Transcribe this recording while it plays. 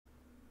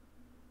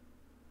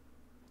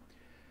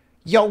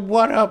Yo,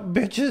 what up,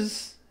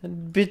 bitches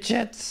and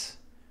bitchettes?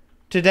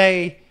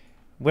 Today,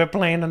 we're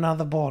playing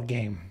another board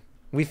game.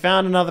 We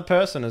found another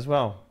person as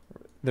well.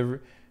 The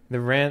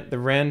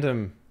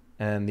random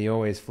and the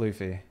always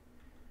floofy.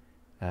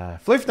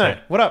 Floof Knight,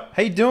 Hey, what up?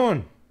 How you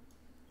doing?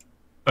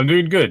 I'm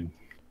doing good.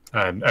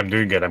 I'm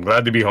doing good. I'm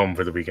glad to be home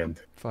for the weekend.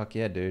 Fuck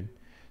yeah, dude.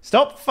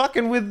 Stop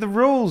fucking with the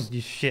rules,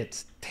 you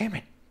shits. Damn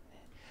it.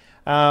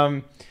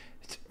 Um,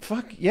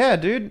 fuck yeah,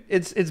 dude.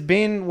 It's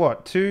been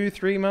what, 2,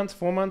 3 months,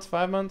 4 months,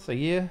 5 months, a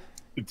year?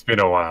 It's been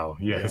a while.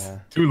 Yes, Yeah.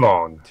 too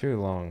long. Too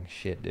long.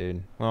 Shit,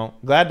 dude. Well,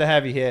 glad to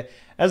have you here.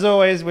 As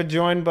always, we're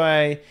joined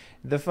by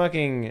the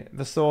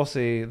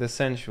saucy, the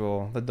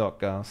sensual, the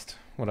Dotgast.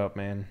 What up,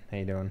 man? How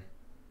you doing?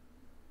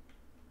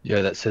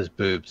 Yeah, that says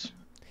boobs.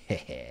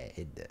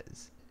 It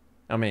does.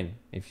 I mean,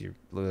 if you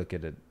look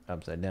at it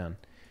upside down.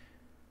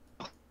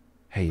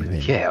 How you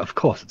doing? Yeah, of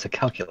course, it's a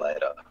calculator.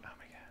 Oh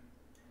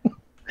my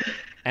god.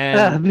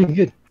 I've And been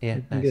good. yeah,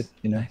 I've been nice, good,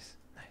 you know. nice.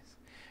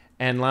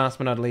 And last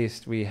but not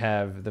least, we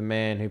have the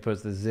man who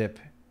puts the zip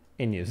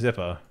in your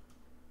zipper,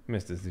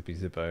 Mr. Zippy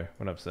Zippo.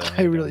 What up, sir? How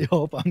I you really doing?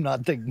 hope I'm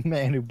not the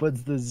man who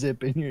puts the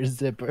zip in your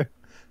zipper.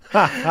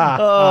 Ha ha ha.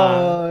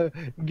 Oh,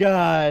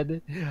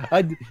 God.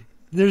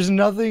 There's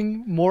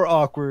nothing more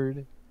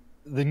awkward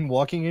than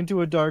walking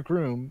into a dark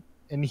room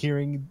and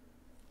hearing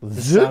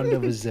the sound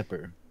of a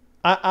zipper.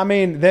 I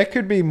mean, there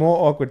could be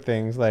more awkward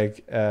things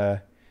like,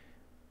 What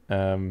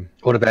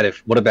about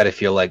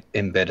if you're like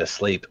in bed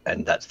asleep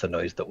and that's the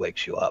noise that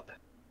wakes you up?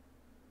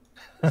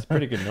 it's a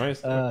pretty good noise.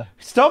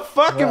 Stop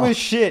fucking well, with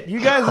shit. You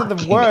guys are the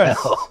Fucking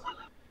worst. hell.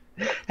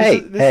 Hey,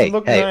 This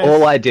looked nice.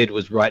 all I did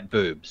was write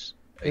boobs.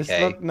 This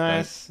Okay. looked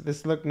nice.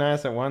 This looked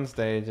nice at one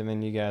stage, and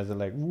then you guys are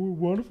like, "Ooh,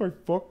 what if I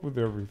fuck with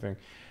everything?"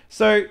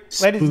 So,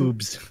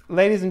 boobs.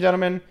 ladies and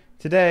gentlemen,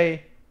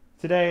 today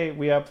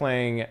we are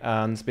playing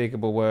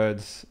Unspeakable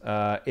Words.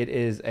 It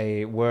is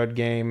a word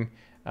game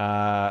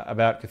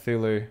about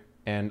Cthulhu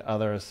and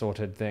other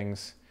assorted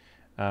things.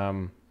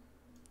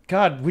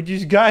 God, would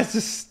you guys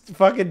just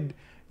fucking?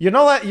 You're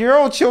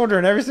all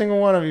children. Every single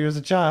one of you is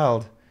a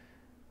child.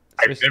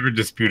 I've never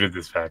disputed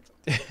this fact.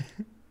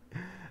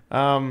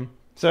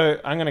 So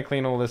I'm going to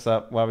clean all this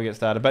up while we get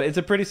started. But it's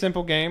a pretty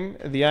simple game.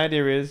 The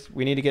idea is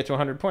we need to get to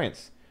 100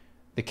 points.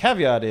 The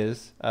caveat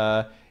is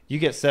you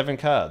get 7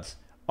 cards.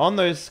 On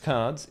those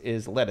cards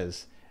is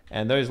letters.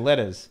 And those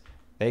letters,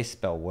 they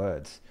spell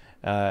words.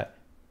 The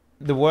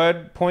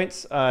word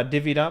points are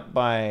divvied up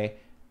by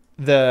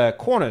the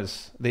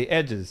corners, the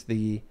edges,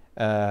 the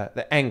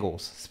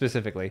angles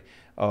specifically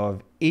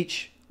of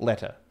each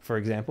letter. For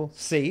example,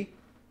 C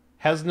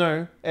has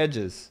no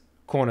edges,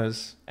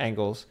 corners,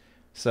 angles.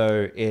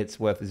 So it's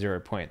worth 0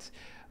 points.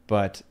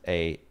 But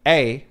A,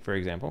 for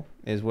example,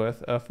 is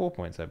worth 4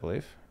 points, I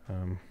believe.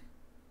 I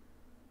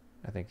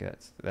think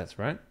that's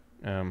right.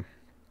 Or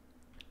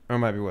it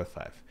might be worth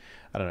 5.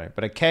 I don't know.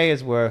 But a K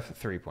is worth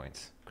 3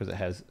 points because it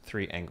has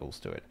 3 angles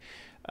to it.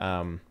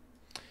 And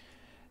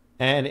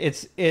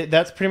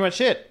that's pretty much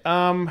it.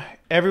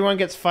 Everyone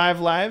gets 5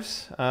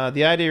 lives.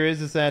 The idea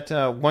is that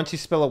once you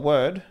spell a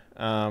word,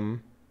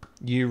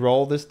 you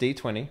roll this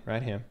d20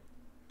 right here.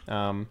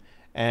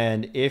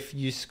 And if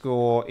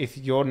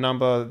your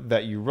number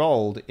that you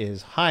rolled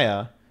is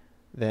higher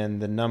than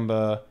the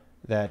number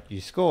that you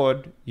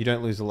scored, you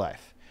don't lose a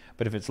life.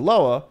 But if it's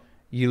lower,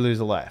 you lose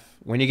a life.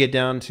 When you get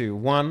down to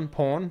 1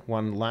 pawn,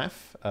 1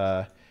 life,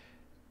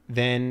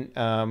 then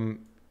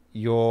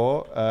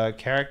your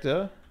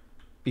character,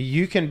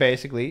 you can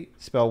basically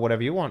spell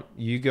whatever you want.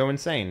 You go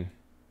insane.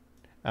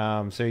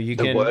 So you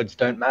The can. words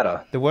don't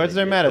matter. The words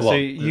don't matter. Well, So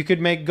you could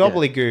make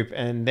gobbledygook,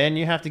 and then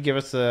you have to give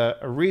us a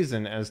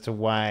reason as to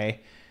why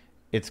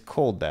it's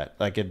called that,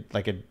 like a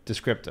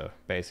descriptor,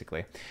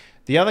 basically.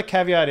 The other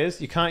caveat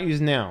is you can't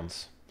use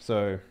nouns.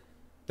 So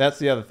that's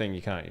the other thing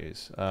you can't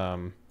use.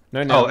 No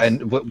nouns. Oh,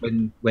 and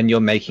when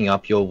you're making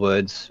up your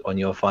words on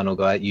your final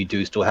guy, you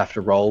do still have to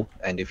roll,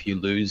 and if you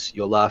lose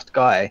your last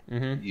guy,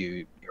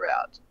 you're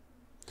out.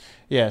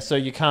 Yeah, so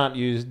you can't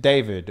use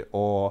David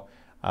or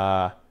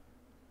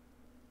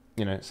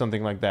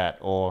something like that,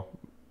 or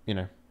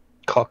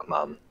Cock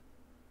mum.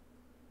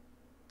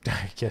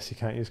 I guess you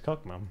can't use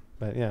cockmum,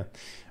 but yeah.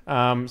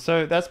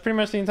 So that's pretty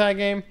much the entire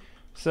game.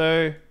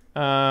 So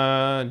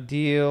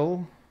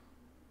deal.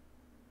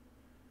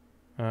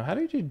 How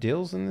do you do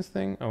deals in this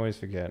thing? I always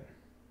forget.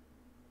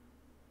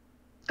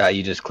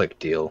 You just click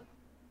deal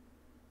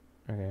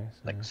Okay, so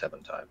like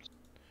 7 times.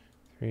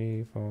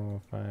 3,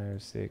 4,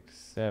 5, 6,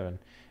 7,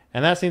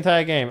 and that's the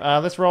entire game.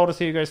 Let's roll to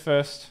see who goes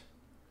first.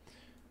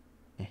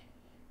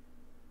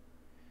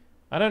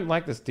 I don't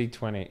like this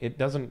d20. It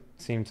doesn't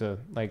seem to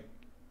like.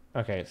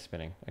 Okay, it's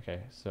spinning.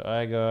 Okay, so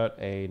I got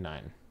a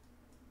 9.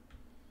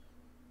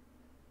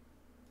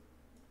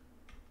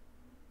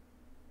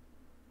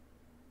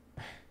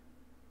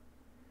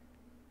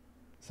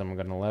 Someone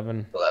got an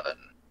 11. 11.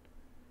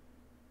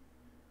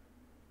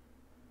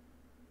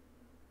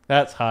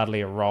 That's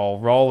hardly a roll.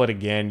 Roll it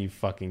again, you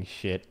fucking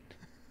shit.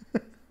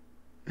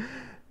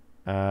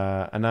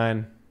 A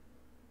 9.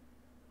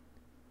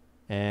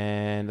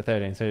 And a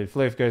 13. So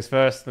Floof goes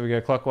first. Then we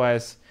go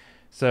clockwise.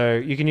 So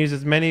you can use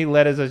as many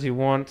letters as you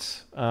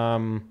want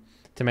to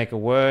make a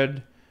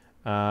word.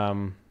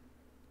 And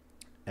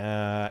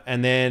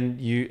then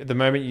the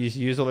moment you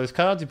use all those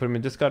cards, you put them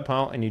in discard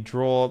pile and you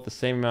draw the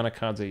same amount of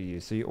cards that you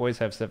use. So you always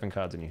have 7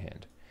 cards in your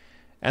hand.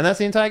 And that's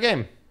the entire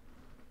game.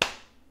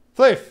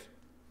 Floof.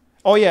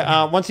 Oh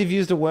yeah, once you've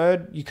used a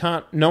word,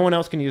 no one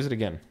else can use it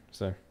again.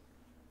 So.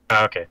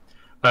 Okay.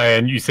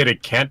 And you said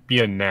it can't be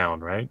a noun,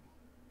 right?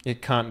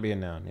 It can't be a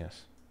noun,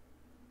 yes.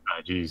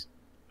 Ah, jeez.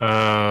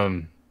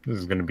 This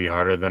is going to be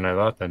harder than I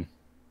thought then.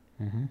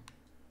 Mm-hmm.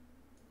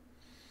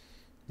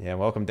 Yeah,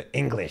 welcome to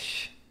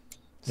English.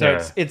 So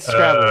Yeah. it's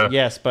Scrabble,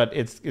 yes, but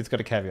it's got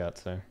a caveat,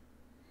 so.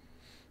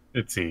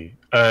 Let's see.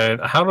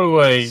 How do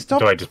I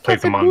just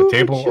place them on the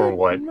table or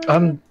what?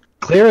 Man.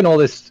 Clearing all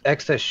this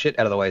excess shit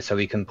out of the way so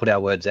we can put our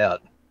words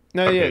out.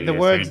 No, Okay, yeah, the so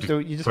words, you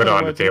you just put put it the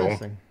on the words in this table.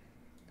 thing.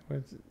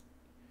 Words,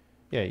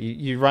 yeah,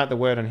 you write the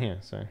word on here,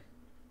 so.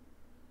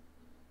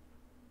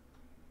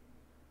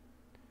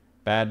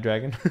 Bad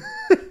dragon.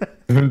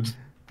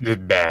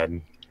 Just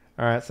bad.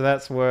 Alright, so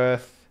that's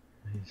worth...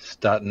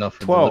 Starting off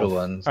with 12. the little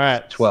ones. All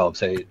right. 12.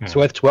 So it's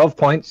worth 12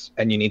 points,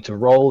 and you need to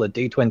roll a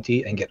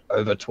d20 and get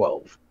over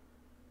 12.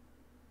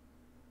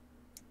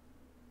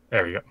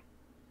 There we go.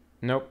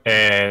 Nope.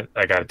 And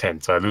I got a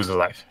 10, so I lose a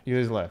life. You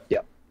lose left.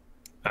 Yep.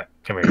 All right,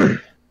 come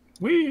here.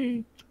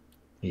 Whee!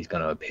 He's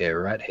going to appear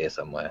right here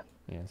somewhere.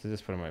 Yeah, so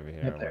just put him over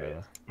here Yep, or there he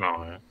whatever.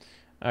 Oh, yeah.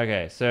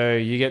 Okay, so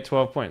you get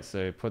 12 points,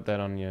 so put that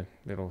on your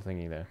little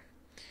thingy there.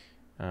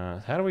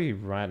 How do we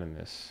write in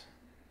this?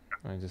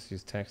 I just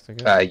use text, I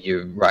guess?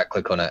 You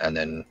right-click on it, and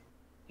then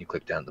you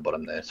click down at the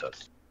bottom there. So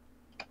it's...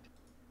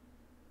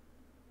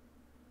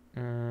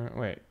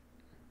 Wait.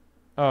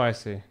 Oh, I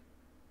see.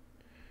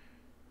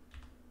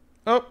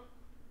 Oh!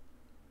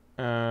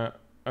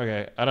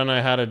 Okay, I don't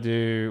know how to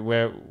do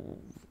where...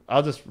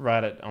 I'll just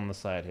write it on the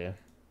side here.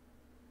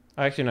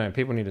 Actually, no,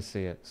 people need to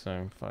see it,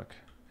 so fuck.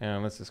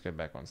 Let's just go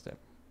back one step.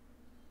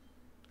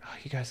 Oh,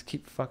 you guys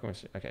keep fucking with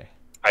shit. Okay.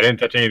 I didn't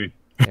touch anything.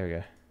 There we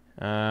go.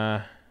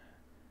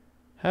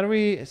 How do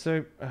we...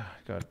 So... Oh,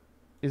 God.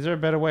 Is there a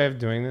better way of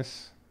doing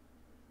this?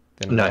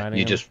 Than No, writing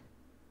you them?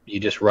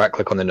 just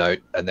right-click on the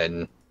note, and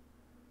then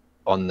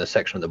on the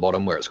section at the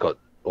bottom where it's got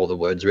all the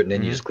words written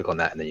in, you just click on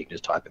that, and then you can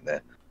just type in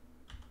there.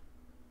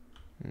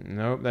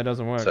 Nope, that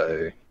doesn't work.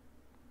 So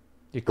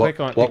You click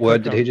on... what you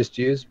word click did he just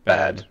use?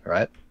 Bad,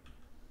 right?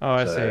 Oh,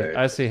 I So see.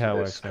 I see how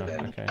it this, works now. and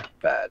then Okay.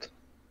 Bad.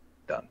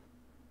 Done.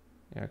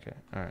 Yeah, okay.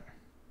 All right.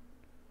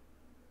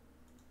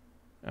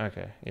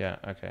 Okay. Yeah.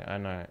 Okay. I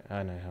know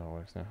how it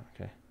works now.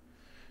 Okay.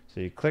 So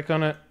you click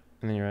on it,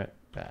 and then you write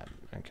bad.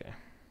 Okay.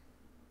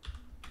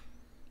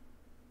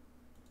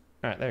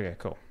 All right. There we go.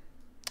 Cool.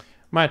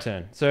 My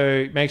turn.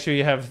 So make sure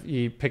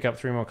you pick up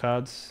 3 more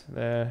cards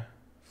there,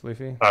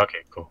 Floofy. Okay,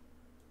 cool.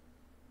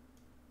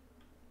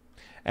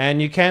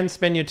 And you can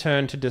spend your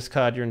turn to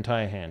discard your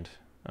entire hand,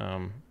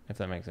 if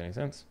that makes any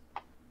sense.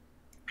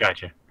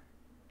 Gotcha.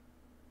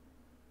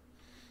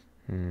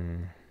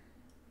 Hmm.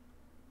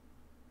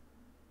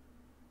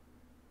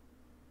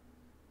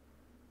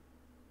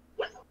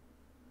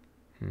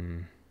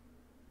 Hmm.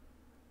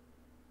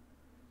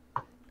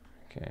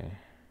 Okay.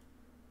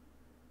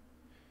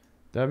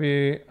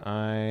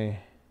 W-I-L-T.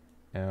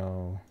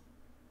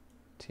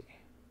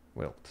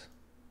 Wilt.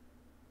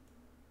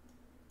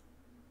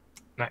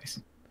 Nice.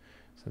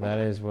 So that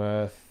is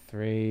worth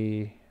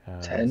 3,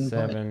 10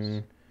 7,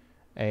 points.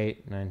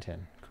 8, 9,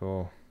 10.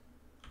 Cool.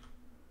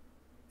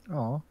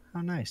 Oh,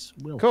 how nice.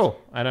 Will. Cool.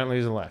 I don't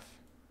lose a life.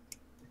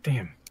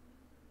 Damn.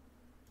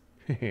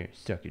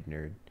 Suck it,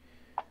 nerd.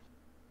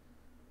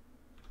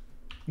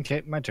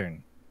 Okay, my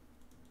turn.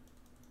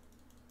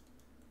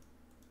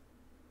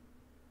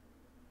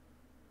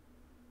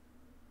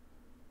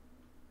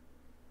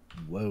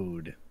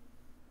 Woad.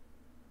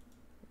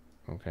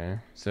 Okay.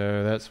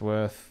 So that's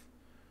worth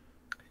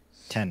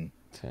 10.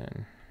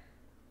 10.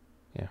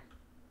 Yeah.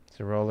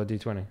 So roll a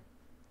d20.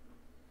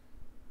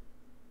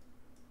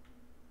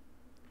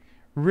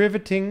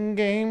 Riveting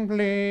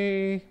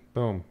gameplay.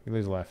 Boom. You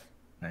lose a life.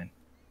 9.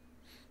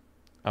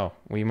 Oh,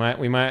 we might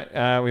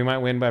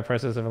win by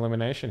process of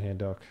elimination here,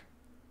 Doc.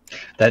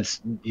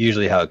 That's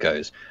usually how it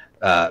goes.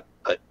 But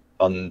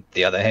on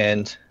the other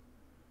hand,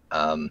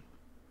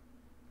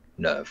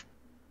 nerve.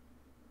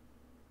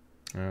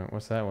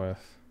 What's that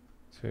worth?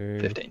 2.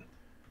 15.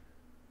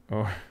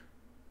 Oh.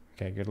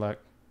 Okay, good luck.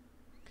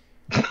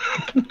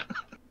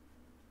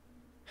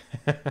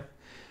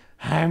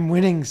 I'm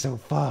winning so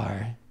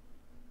far.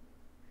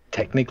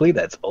 Technically,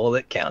 that's all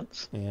that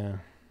counts. Yeah.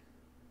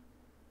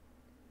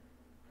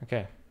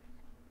 Okay.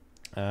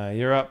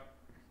 You're up.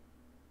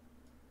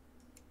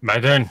 My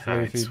turn.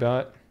 Floofy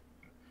Belt.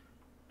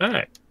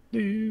 Alright.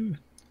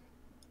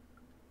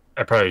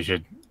 I probably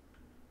should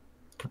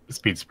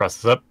speed this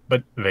process up,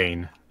 but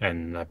vain.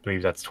 And I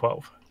believe that's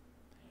 12.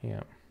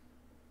 Yeah.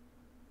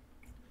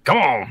 Come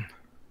on!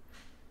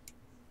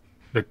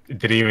 Did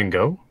it even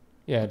go?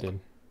 Yeah, I did.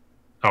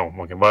 Oh,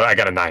 okay. Well, I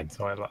got a 9,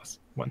 so I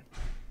lost 1.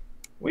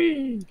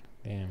 Whee!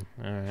 Damn.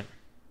 All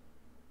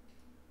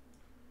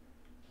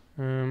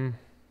right.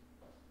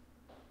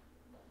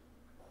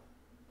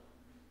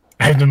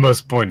 the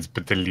most points,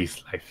 but the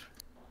least life.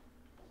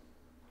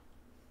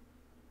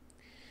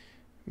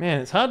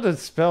 Man, it's hard to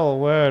spell a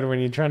word when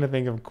you're trying to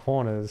think of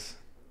corners.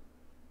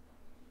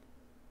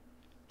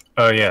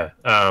 Oh yeah.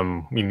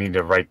 We need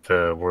to write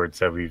the words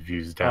that we've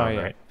used down,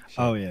 right? Shit.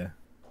 Oh yeah.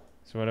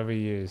 So what have we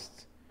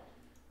used?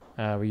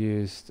 I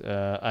used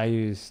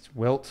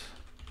wilt.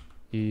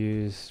 You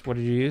used, what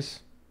did you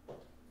use?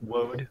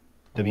 Woad.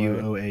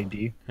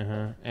 WOAD.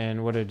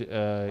 And what did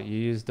you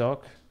use,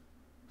 Doc?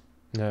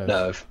 Nerve.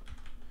 Nerve.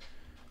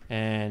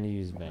 And you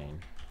used Bane.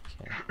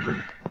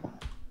 Okay.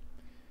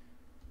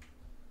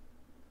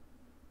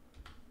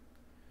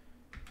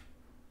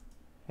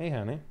 Hey,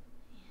 honey.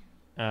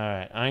 All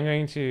right, I'm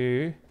going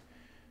to.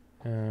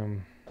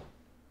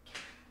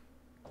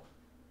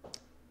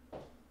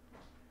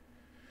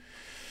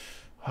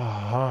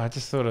 I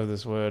just thought of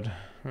this word.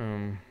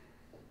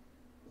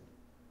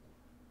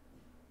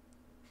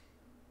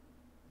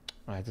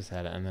 I just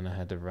had it, and then I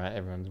had to write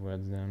everyone's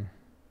words down.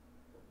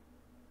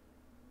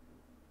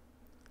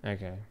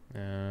 Okay.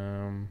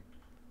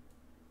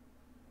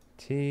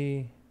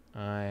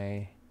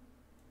 T-I-E.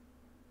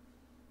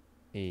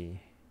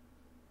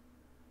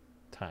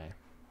 Tie.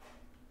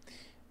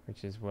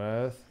 Which is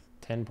worth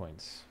 10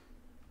 points.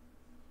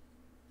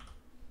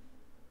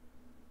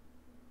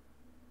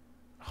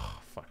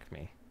 Oh, fuck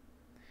me.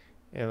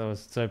 Yeah, that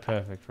was so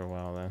perfect for a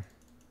while there.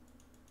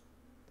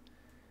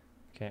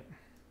 Okay.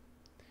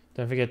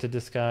 Don't forget to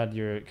discard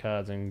your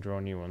cards and draw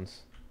new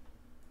ones.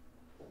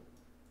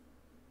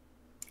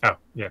 Oh,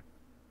 yeah.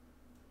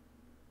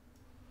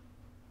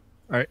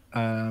 All right.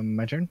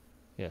 My turn.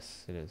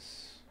 Yes, it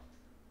is.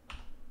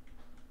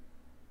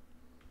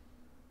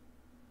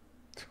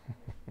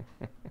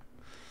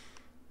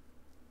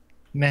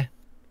 Meh.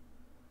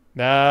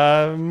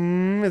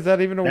 Is that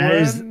even a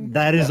word?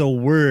 That is a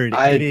word.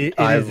 It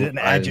is an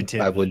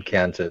adjective. I would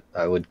count it.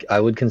 I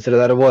would consider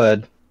that a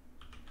word.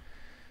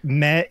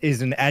 Meh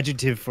is an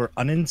adjective for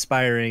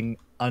uninspiring,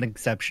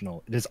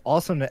 unexceptional. It is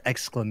also an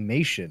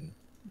exclamation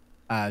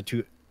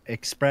to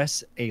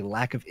express a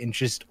lack of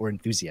interest or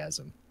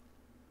enthusiasm.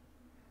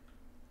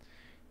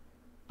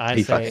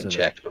 He fucking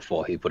checked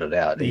before he put it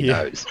out. He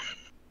knows.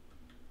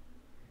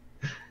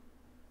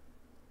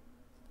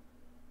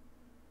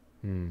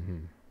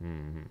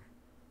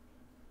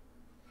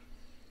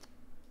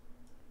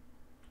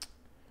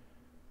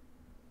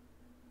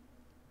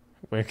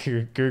 We're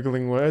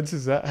Googling words?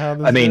 Is that how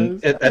this I mean,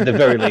 goes? at the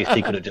very least,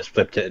 he could have just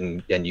flipped it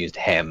and used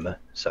hem,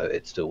 so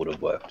it still would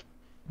have worked.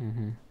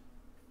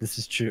 This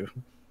is true.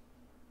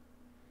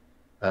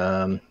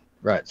 Right,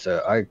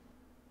 so I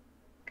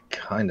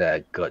kind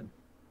of got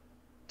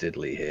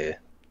diddly here.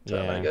 So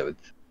I'm going to go with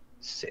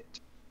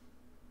sit.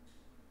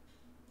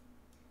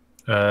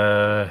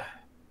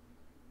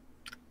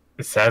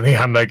 Sadly,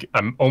 I'm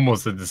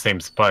almost at the same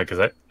spot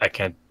because I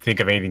can't think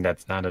of anything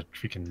that's not a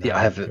freaking noun. Yeah,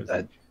 I have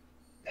a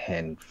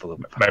handful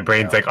of... My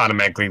brain's like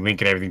automatically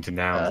linking everything to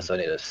nouns. So I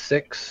need a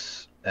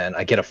 6, and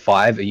I get a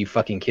 5. Are you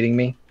fucking kidding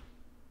me?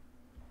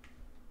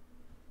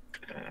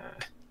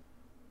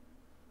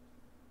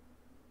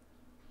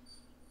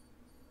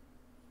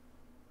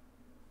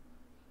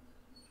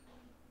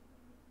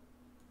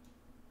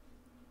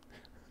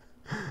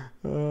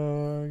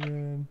 Oh,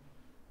 God.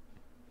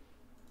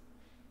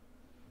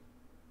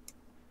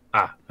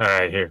 Ah, all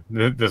right, here.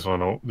 This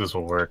will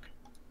work.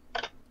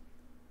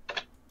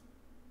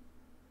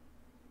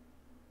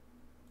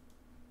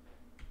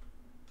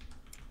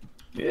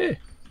 Yeah.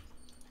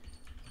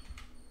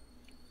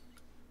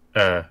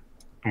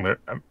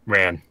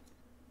 Ran.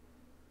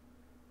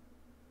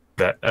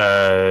 That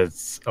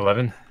it's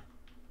 11.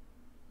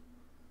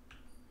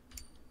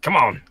 Come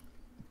on.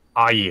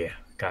 Ah, yeah,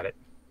 got it.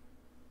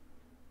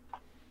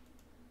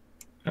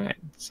 All right,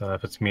 so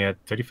that puts me at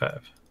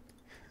 35.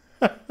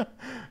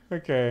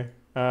 Okay.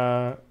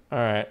 All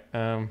right.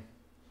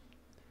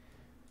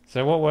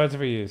 So what words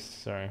have we used?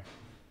 Sorry.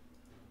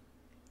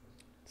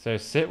 So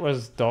sit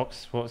was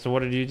docs. So what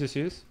did you just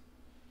use?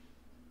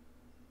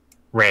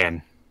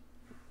 Ran.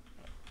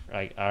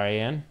 Like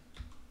RAN?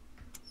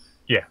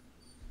 Yeah.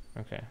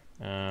 Okay.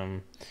 All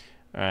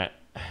right.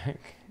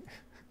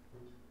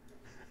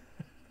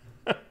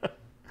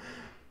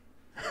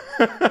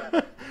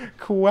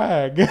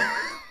 Quag.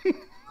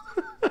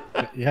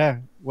 Yeah.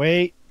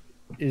 Wait.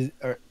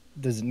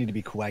 Does it need to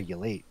be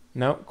coagulate?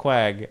 No,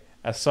 quag.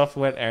 A soft,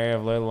 wet area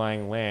of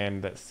low-lying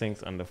land that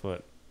sinks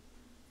underfoot.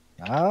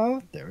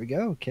 Oh, there we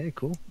go. Okay,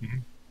 cool.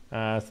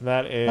 So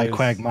that is... Like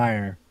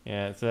quagmire.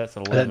 Yeah, so that's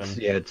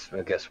 11. It's,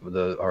 I guess,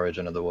 the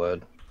origin of the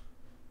word.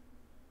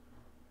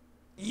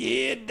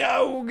 Yeah,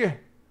 dog.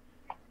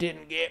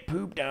 Didn't get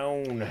pooped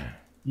on.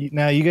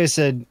 Now, you guys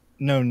said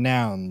no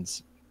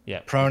nouns.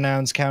 Yeah.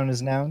 Pronouns count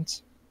as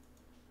nouns?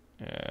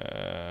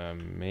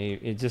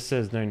 Maybe. It just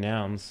says no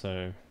nouns,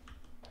 so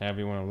however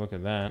you want to look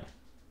at that.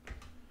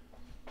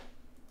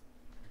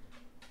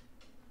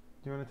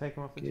 Do you want to take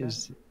them off the chat?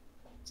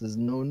 Says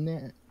no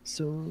nouns.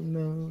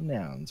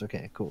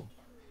 Okay, cool.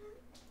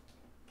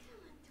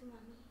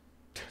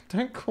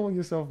 Don't call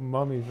yourself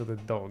mummy for the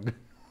dog.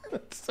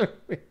 That's so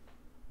weird.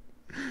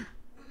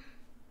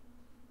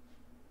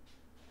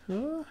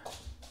 All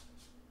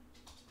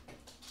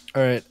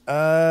right.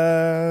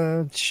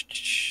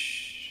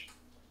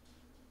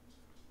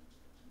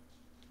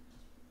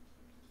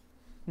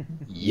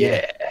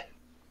 Yeah.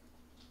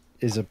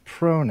 Is a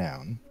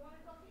pronoun.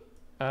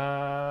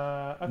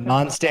 Okay.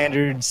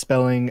 Non-standard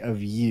spelling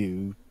of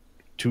you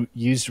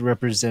used to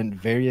represent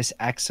various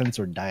accents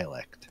or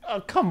dialect. Oh,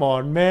 come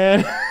on,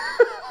 man.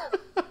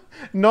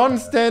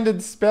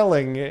 Non-standard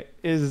spelling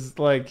is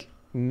like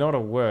not a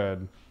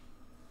word.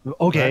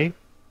 Okay.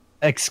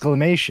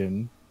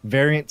 Exclamation.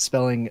 Variant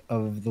spelling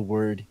of the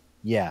word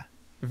yeah.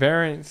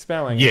 Variant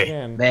spelling Yeah.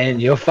 again. Man,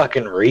 you're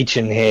fucking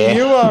reaching here.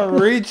 You are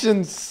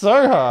reaching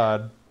so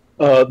hard.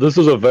 This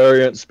is a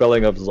variant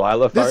spelling of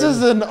xylophone. This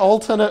is an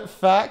alternate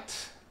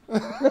fact.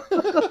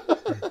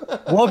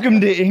 Welcome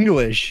to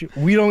English.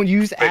 We don't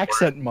use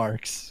accent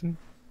marks.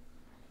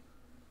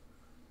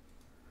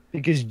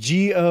 Because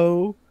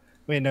GHOTI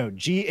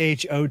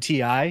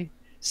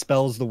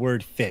spells the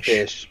word fish.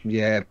 fish.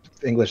 Yeah,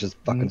 English is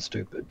fucking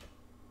stupid.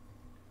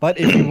 But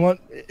if you want,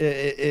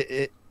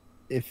 if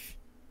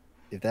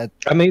that,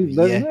 I mean,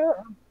 yeah.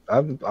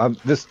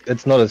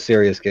 it's not a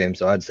serious game,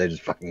 so I'd say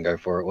just fucking go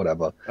for it.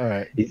 Whatever. All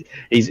right.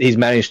 He's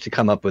managed to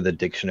come up with a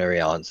dictionary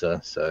answer.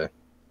 So,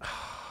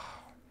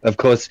 of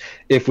course,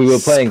 if we were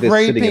playing this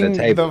sitting at a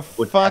table, the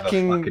we'd have a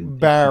fucking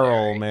barrel,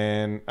 dictionary.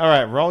 man. All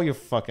right, roll your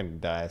fucking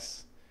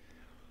dice.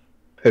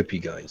 Hope you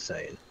go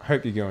insane.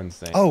 Hope you go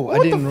insane. Oh, what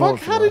I didn't the roll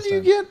fuck? it for How did last you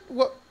time. get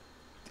what?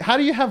 How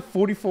do you have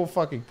 44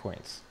 fucking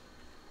points?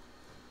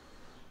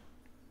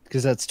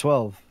 Because that's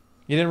 12.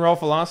 You didn't roll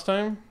for last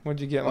time. What'd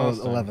you get Oh, last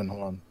time? 11.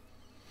 Hold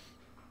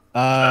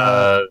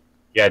on.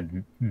 Yeah,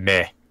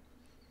 meh.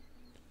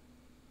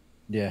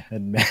 Yeah.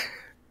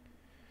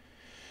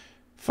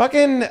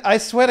 Fucking, I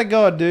swear to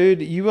God,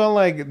 dude, you are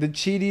like the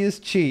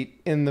cheatiest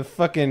cheat in the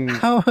fucking.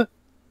 How?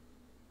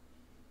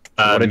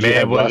 What did you Meh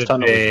have would last have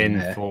time? It was been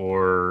meh.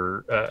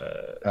 for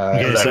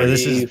Okay, so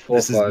this is- 4,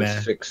 this is 5, meh.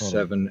 6, Hold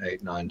on. 7,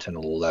 8, 9, 10,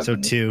 11. So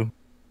 2.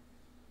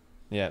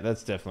 Yeah,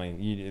 that's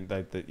definitely you.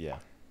 Like the yeah,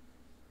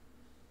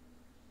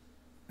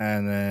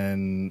 And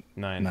then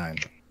 9. 9.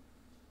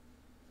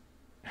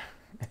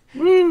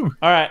 woo.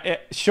 All right,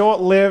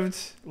 short-lived,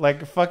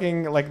 like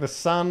fucking like the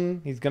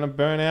sun. He's gonna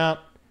burn out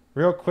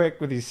real quick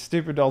with his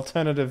stupid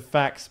alternative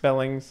fact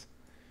spellings.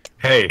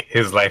 Hey,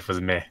 his life was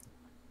meh.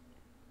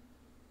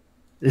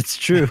 It's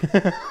true.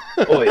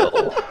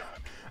 Oil.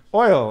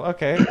 Oil.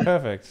 Okay,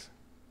 perfect.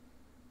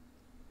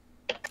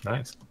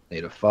 Nice.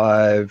 Need a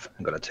 5.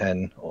 I got a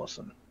 10.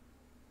 Awesome.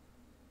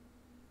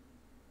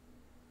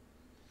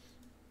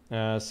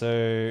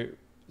 So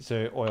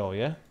oil,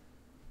 yeah.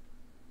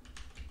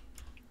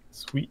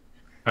 Sweet.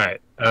 All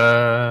right.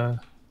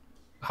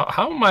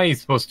 How am I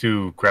supposed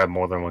to grab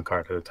more than one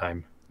card at a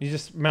time? You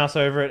just mouse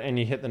over it and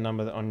you hit the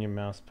number on your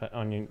mouse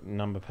on your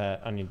number pad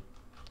on your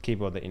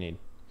keyboard that you need.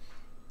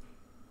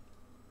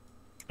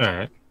 All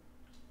right.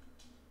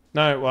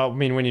 No, well, I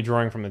mean when you're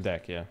drawing from the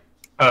deck, yeah.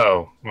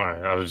 Oh, all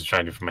right. I was just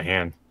trying to do it from my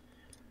hand.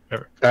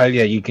 Yeah,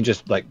 you can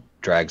just like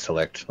drag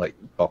select, like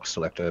box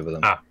select over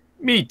them. Ah,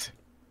 meat.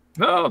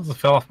 No, it just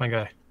fell off my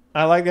guy.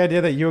 I like the idea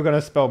that you were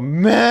gonna spell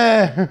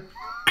meh.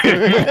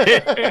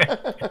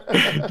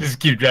 Just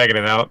keep dragging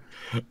it out.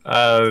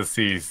 Let's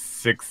see.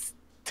 6,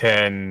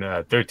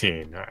 10,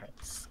 13. All right.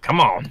 Come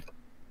on.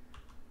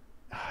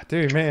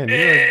 Dude, man,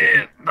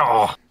 you're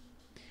Oh,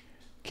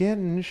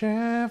 getting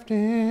shafted.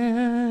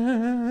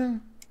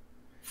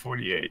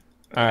 48.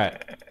 All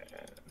right.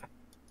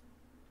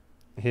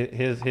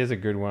 Here's a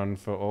good one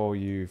for all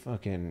you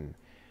fucking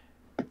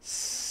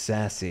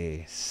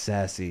sassy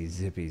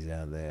zippies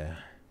out there.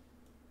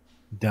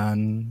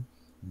 Dunno.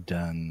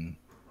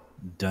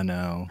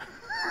 Dunno.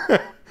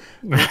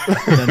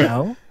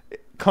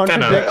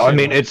 Contradiction. I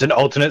mean, it's an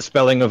alternate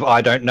spelling of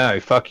I don't know.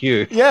 Fuck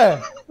you.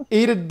 Yeah.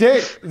 Eat a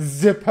dick,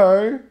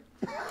 Zippo.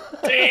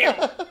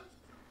 Damn.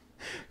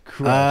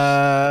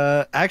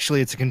 Crush.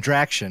 Actually, it's a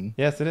contraction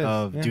Yes, it is.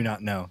 of Yeah. do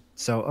not know.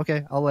 So,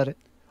 okay, I'll let it.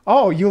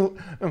 Oh, you'll.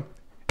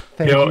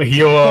 Thank He'll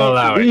you.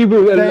 allow We it.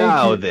 will Thank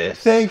allow you. this.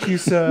 Thank you,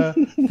 sir.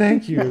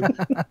 Thank you.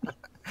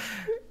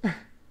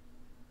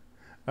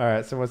 All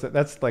right, so what's it?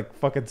 That's like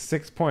fucking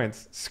 6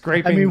 points.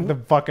 Scraping I mean- the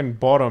fucking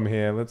bottom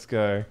here. Let's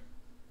go.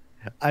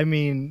 I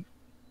mean,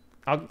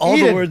 I'll All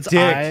eat the a words dick.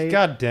 I-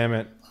 God damn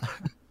it.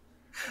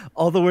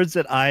 all the words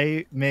that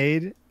I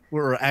made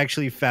were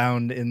actually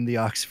found in the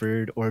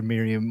Oxford or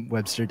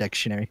Merriam-Webster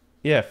dictionary.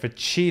 Yeah, for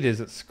cheaters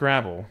at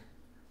Scrabble.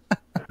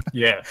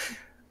 Yeah.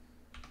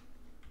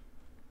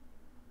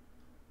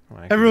 Oh,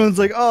 I can Everyone's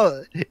get- like,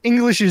 "Oh,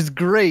 English is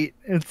great."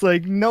 It's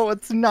like, no,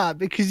 it's not,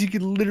 because you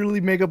could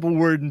literally make up a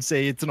word and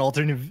say it's an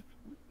alternative.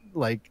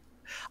 Like,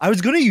 I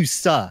was gonna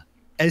use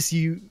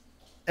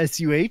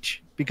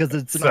S-U-H, because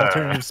it's an Sir.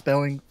 alternative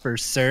spelling for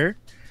sir,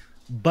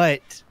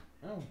 but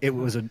Oh,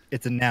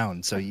 it's a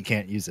noun, so you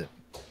can't use it.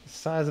 the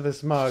size of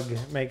this mug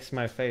makes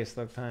my face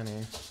look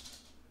tiny.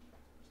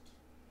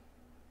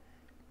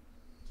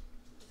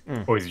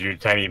 Or is it your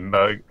tiny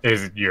mug?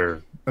 Is it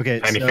your Okay,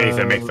 tiny so, face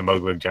that makes the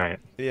mug look giant?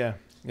 Yeah,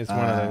 it's one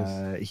of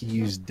those. He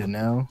used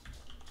dunno.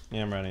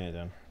 Yeah, I'm writing it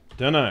down.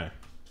 Dunno.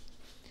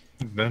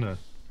 No.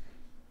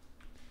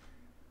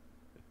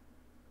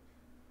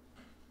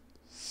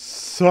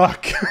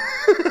 Suck.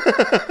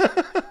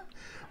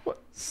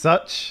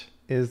 Such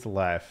is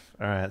life.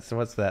 All right, so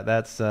what's that?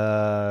 That's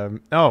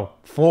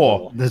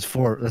 4. That's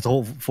 4. That's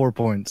all 4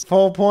 points.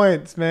 4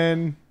 points,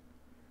 man.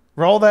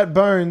 Roll that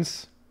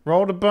bones.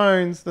 Roll the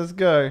bones. Let's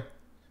go.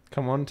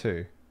 Come on,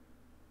 2.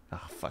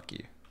 Oh, fuck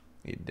you.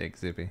 You dick,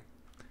 Zippy.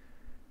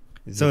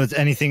 So it's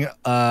anything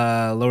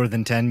lower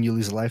than 10, you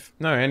lose a life?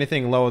 No,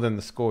 anything lower than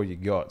the score you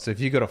got. So if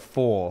you got a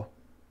 4,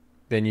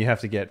 then you have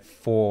to get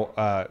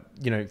 4,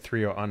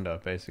 3 or under,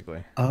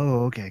 basically.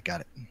 Oh, okay,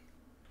 got it.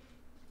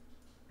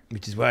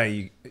 Which is why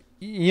you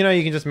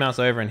can just mouse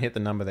over and hit the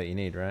number that you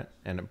need, right?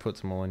 And it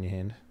puts them all in your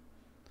hand.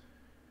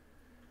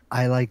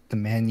 I like the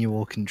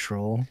manual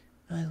control.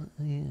 Yeah.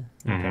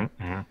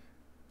 Mm-hmm, mm-hmm.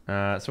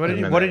 So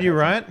what did you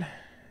write?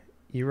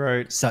 You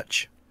wrote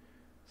Such.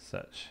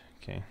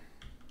 Okay.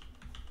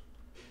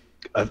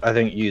 I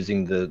think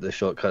using the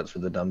shortcuts for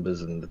the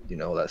numbers and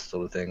all that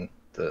sort of thing,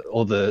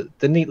 all the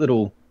neat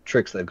little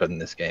tricks they've got in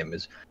this game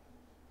is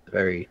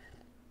very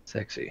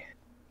sexy.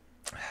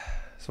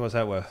 So what's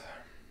that worth?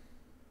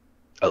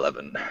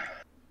 11.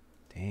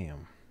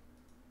 Damn.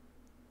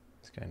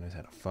 This guy knows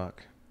how to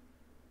fuck.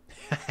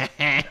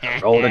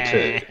 Roll a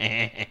 2.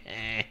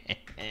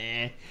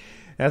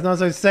 That's not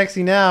so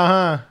sexy now,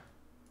 huh?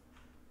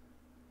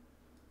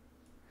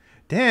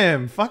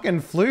 Damn,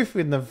 fucking Floof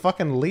in the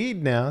fucking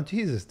lead now.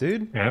 Jesus,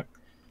 dude. Yeah.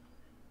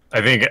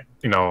 I think,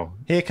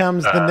 Here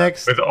comes the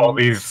next... With all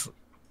these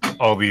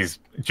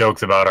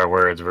jokes about our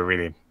words, we're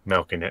really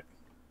milking it.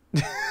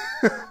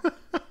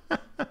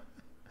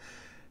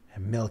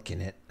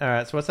 Milking it. All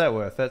right, so what's that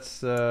worth?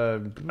 That's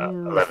 11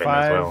 5.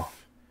 as well.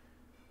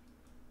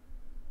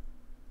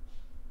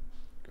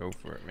 Go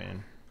for it,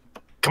 man.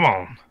 Come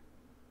on.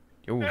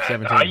 Ooh,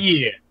 17. Ah,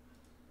 yeah.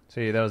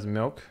 So yeah, that was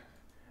milk.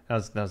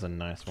 That was a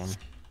nice one.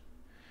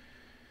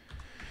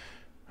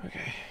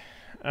 Okay.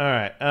 All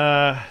right.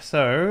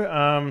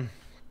 So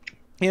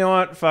you know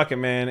what? Fuck it,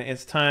 man.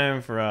 It's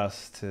time for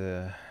us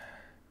to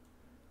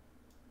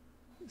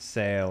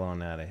sail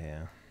on out of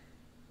here.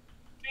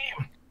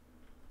 Damn.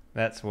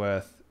 That's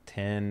worth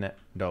 $10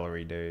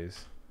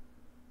 dues.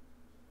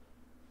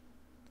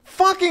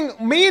 Fucking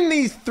me and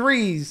these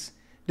 3s,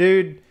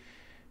 dude.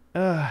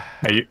 Are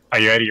you out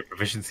of your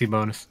proficiency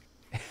bonus?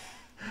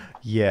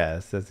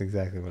 Yes, that's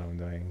exactly what I'm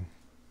doing.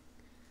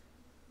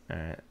 All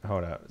right,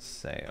 hold up.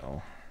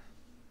 Sail.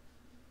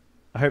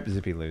 I hope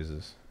Zippy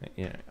loses.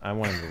 Yeah, I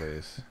want him to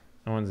lose.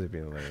 I want Zippy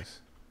to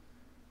lose.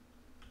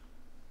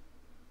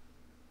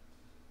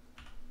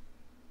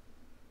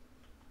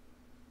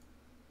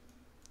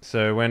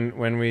 So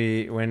when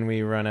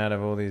we run out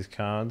of all these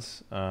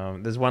cards,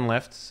 there's one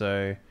left.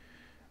 So,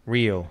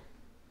 real.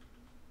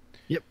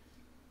 Yep.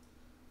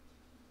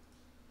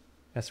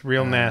 That's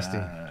real nasty.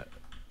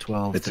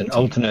 12. It's 13. an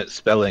alternate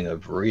spelling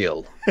of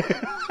real.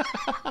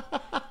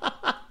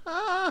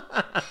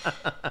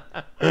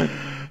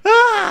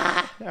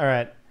 All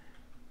right.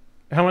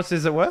 How much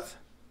is it worth?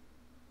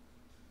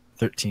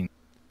 13.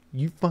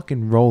 You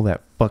fucking roll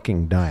that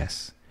fucking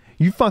dice.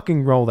 You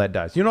fucking roll that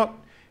dice. You're not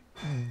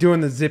doing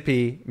the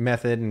Zippy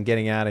method and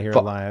getting out of here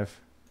alive.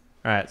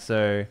 All right,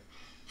 so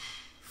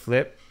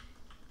flip.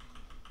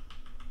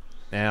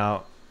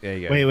 Now, there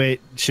you go.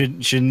 Wait.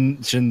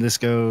 Shouldn't this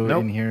go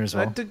Nope. in here as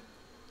well?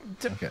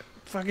 Okay.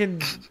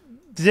 Fucking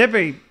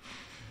Zippy.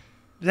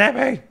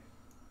 Zippy.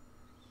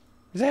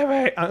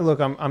 Look,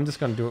 I'm just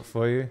gonna do it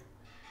for you.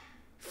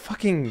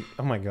 Fucking,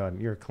 oh my god,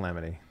 you're a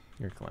calamity.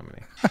 You're a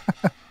calamity.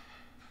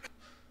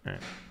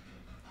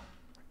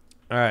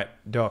 All right,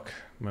 Doc,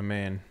 my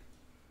man.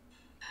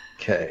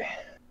 Okay.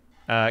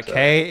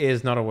 K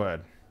is not a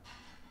word.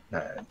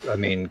 No, I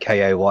mean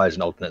KAY is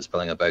an alternate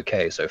spelling of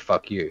okay, so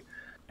fuck you.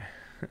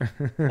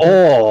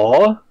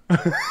 Or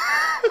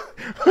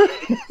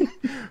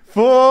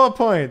 4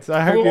 points.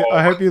 I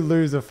hope you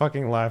lose a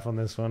fucking life on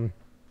this one.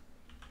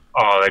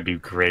 Oh, that'd be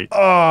great.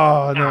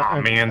 Oh no,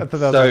 Oh, man. I thought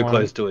that was so a 1.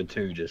 close to a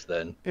 2 just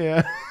then.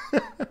 Yeah.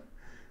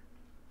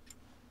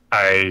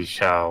 I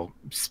shall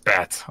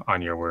spat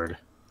on your word.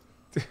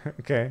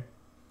 Okay.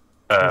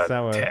 What's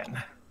that word?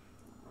 10.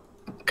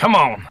 Come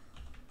on.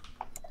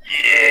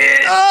 Yeah.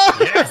 Oh!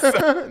 Yes.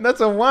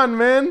 That's a 1,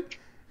 man.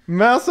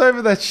 Mouse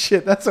over that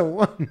shit. That's a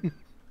 1.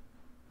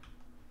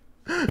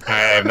 I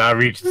have not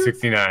reached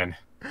 69.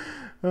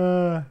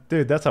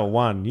 Dude, that's a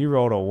 1. You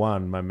rolled a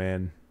 1, my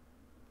man.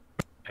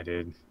 I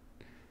did.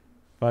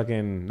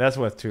 Fucking, that's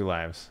worth 2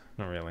 lives.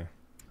 Not really.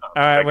 All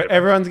right, well,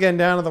 everyone's getting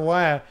down to the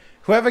wire.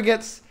 Whoever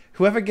gets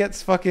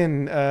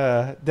fucking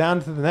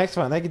down to the next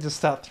one, they can just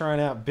start throwing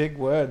out big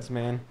words,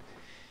 man.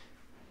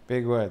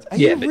 Big words. Are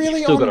Yeah, you but really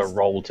you still got to honest?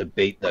 roll to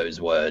beat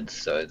those words,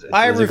 so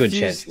there's a good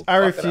chance you'll I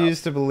fuck it up.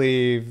 refuse to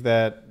believe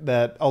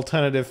that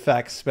alternative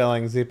fact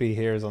spelling Zippy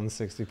here is on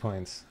 60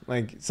 points.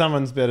 Like,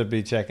 someone's better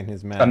be checking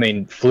his math. I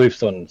mean,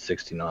 Floof's on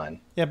 69.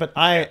 yeah, but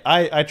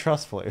I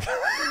trust Floof.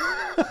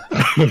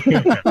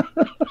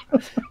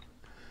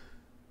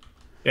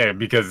 Yeah,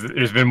 because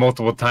there's been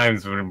multiple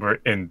times when we're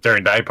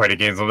during die party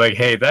games, I'm like,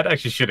 hey, that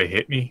actually should have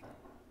hit me.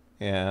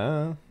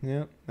 Yeah,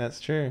 yeah,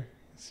 that's true.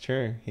 It's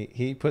true.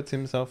 He puts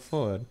himself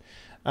forward.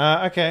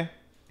 Okay.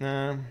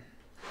 Here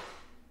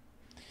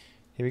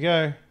we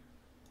go.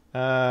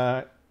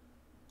 I'm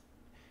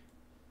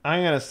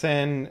gonna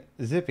send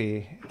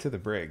Zippy to the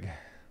brig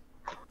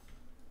for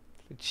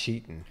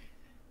cheating.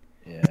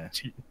 Yeah.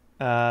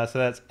 So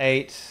that's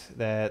 8.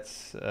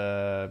 That's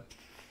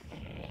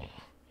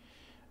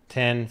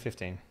 10,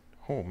 15.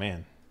 Oh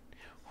man.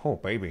 Oh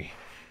baby.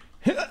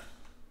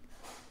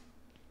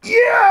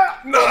 Yeah,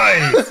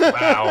 nice.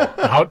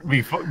 Wow.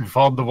 We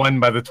followed the one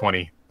by the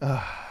 20.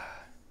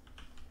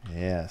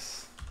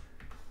 Yes.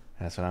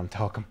 That's what I'm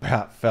talking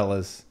about,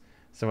 fellas.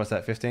 So what's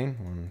that, 15?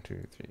 1,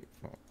 2, 3,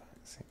 4, 5,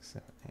 6,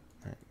 7, 8,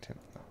 9, 10,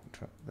 11,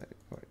 12, 13,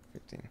 14,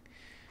 15.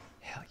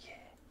 Hell yeah.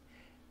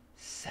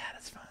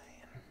 Satisfying.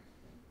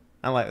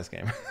 I like this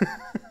game.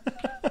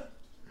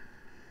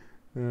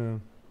 Yeah.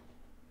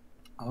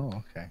 Oh,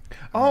 okay.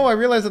 Oh, I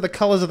realized that the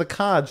colors of the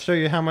cards show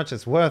you how much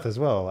it's worth as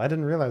well. I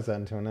didn't realize that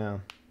until now.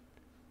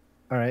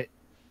 All right.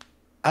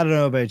 I don't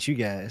know about you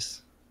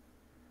guys,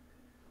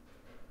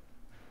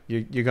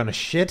 You're gonna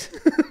shit?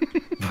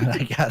 but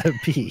I gotta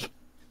pee.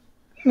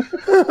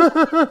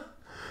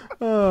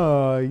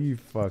 Oh, you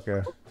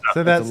fucker.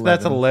 So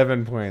that's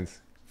 11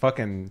 points.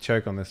 Fucking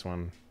choke on this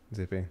one,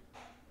 Zippy.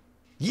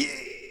 Yeah!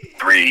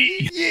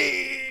 3.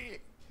 Yeah!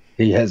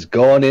 He has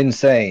gone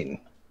insane.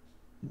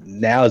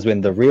 Now is when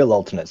the real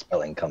alternate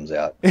spelling comes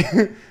out.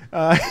 You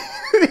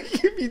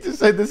just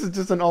say this is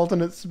just an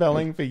alternate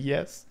spelling for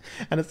yes,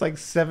 and it's like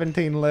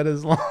 17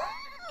 letters long.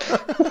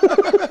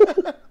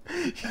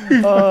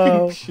 You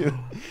fucking shit.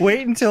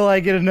 Wait until I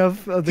get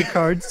enough of the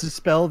cards to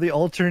spell the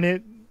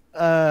alternate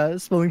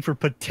spelling for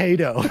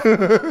potato.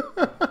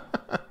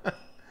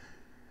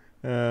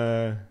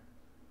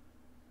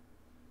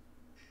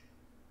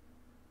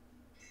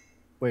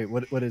 Wait,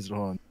 what is it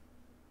on?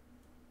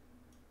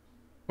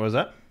 What was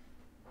that?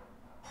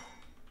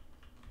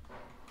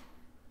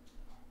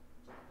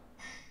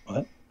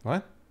 What?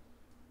 What?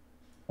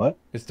 What?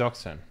 It's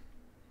Doc's turn.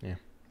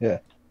 Yeah,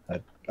 I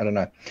don't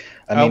know.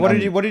 I mean,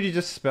 what did you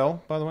just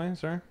spell, by the way?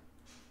 Sorry.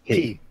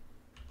 He.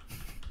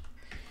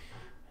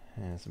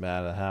 That's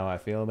about how I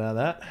feel about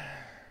that.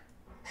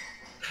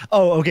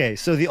 Oh, okay.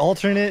 So the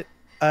alternate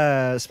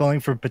spelling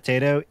for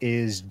potato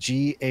is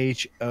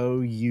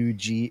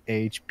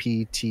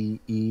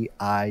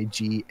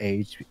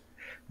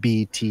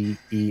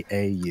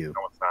GHOUGHPTEIGHBTEAU.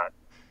 No, it's not.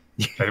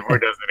 That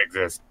word doesn't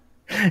exist.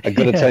 I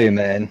gotta tell you,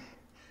 man,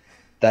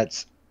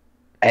 that's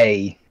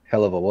a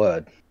hell of a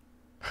word.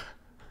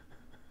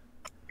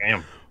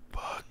 Damn.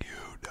 Fuck you,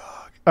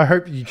 dog. I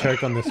hope you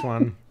choke on this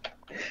one.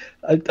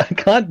 I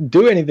can't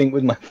do anything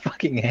with my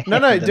fucking hand. No,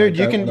 dude,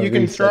 you I don't wanna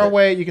can reset throw it.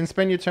 away. You can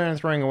spend your turn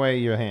throwing away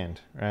your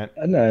hand, right?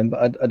 No,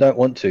 but I don't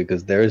want to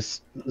because there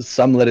is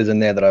some letters in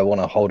there that I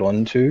want to hold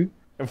on to.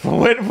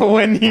 For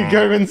when you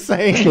go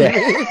insane. Yeah.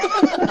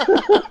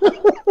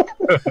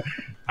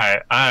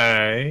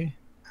 I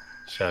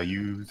shall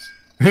use.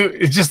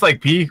 It's just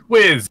like P.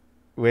 Whiz.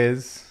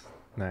 Whiz.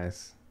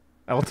 Nice.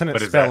 Alternate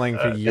What is spelling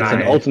that? for It's you. It's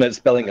an alternate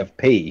spelling of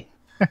P.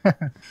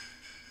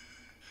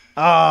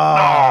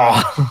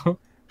 Oh. Oh.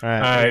 All All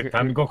right. right,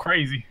 time to go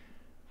crazy.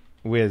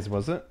 Whiz,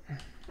 was it?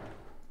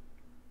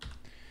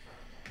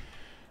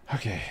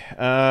 Okay.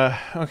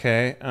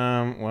 Okay.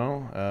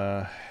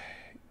 Well.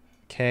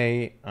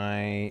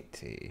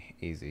 KIT.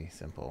 Easy,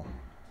 simple,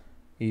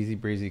 easy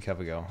breezy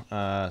cover girl.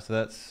 So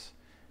that's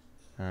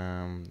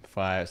 5.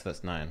 So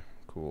that's 9.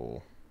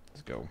 Cool.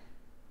 Let's go.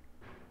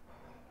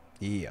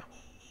 Yeah.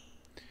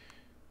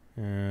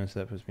 So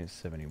that puts me at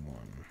 71.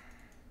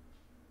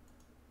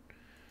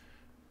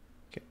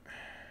 Okay.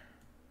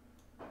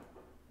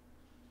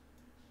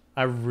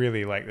 I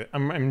really like it.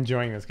 I'm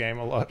enjoying this game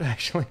a lot,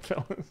 actually,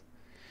 fellas.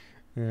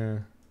 Yeah.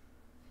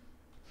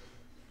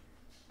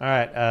 All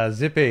right,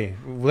 Zippy,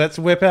 let's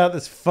whip out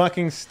this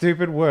fucking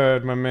stupid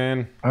word, my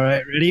man. All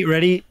right,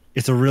 ready?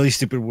 It's a really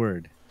stupid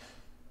word.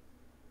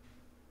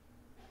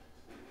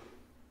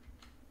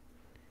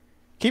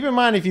 Keep in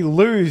mind, if you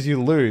lose,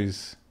 you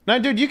lose. No,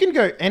 dude, you can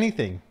go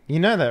anything. You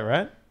know that,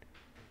 right?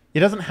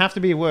 It doesn't have to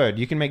be a word.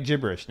 You can make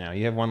gibberish now.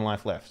 You have 1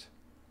 life left.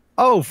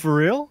 Oh, for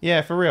real?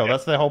 Yeah, for real.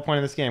 That's the whole point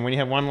of this game. When you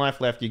have 1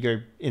 life left, you go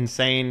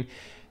insane.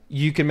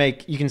 You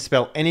can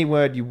spell any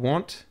word you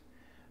want,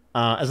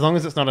 as long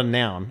as it's not a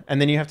noun, and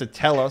then you have to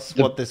tell us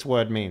what this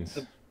word means.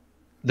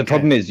 The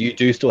problem is you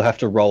do still have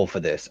to roll for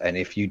this, and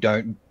if you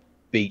don't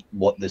beat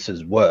what this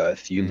is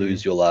worth, you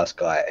lose your last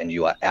guy and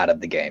you are out of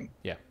the game.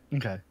 Yeah.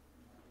 Okay.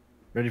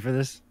 Ready for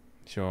this?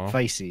 Sure.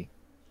 Feisty.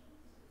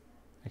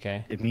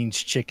 Okay. It means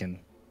chicken.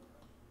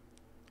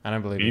 I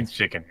don't believe Beans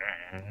chicken.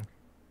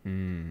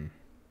 it.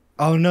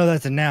 Oh no,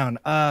 that's a noun.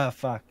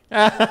 Fuck.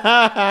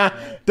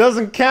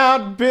 Doesn't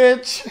count,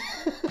 bitch.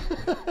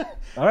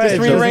 All right, Just it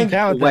doesn't rearrange-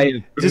 count then. Way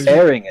of Just-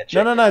 comparing it.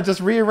 No.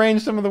 Just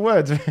rearrange some of the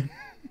words, man.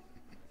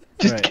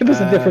 Just Right, give us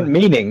a different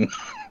meaning.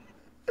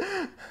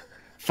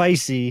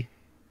 Feisty.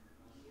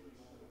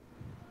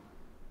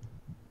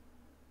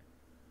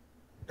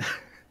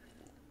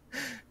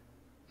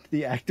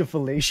 The act of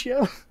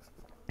fellatio?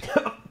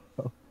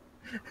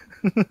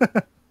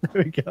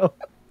 There we go.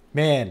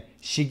 Man,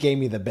 she gave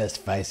me the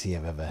best feisty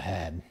I've ever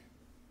had.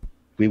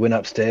 We went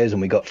upstairs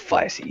and we got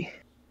feisty.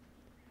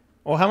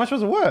 Oh, how much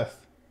was it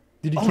worth?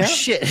 Did you Oh count?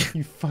 shit!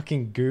 You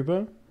fucking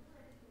goober.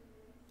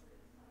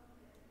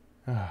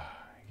 Oh,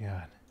 my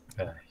God.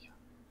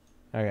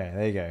 Okay,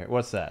 there you go.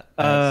 What's that?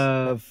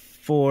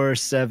 4,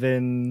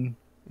 7.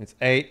 It's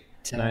 8,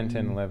 10, 9,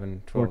 10,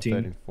 11, 12, 14.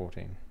 13,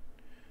 14.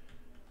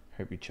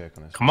 Hope you choke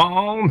on this. Come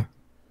on.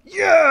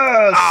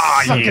 Yes!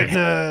 Ah, Suck yeah. it,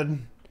 nerd!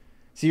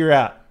 So you're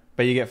out,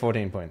 but you get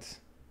 14 points.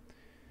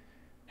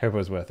 Hope it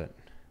was worth it.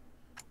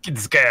 Get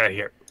this guy out of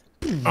here.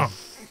 Oh.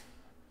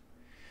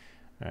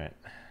 Alright.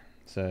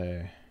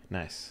 So,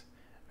 nice.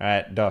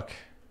 Alright, Doc.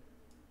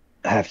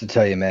 I have to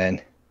tell you,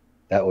 man,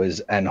 that was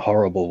an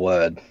horrible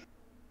word.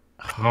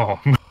 Oh.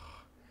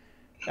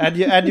 Add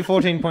your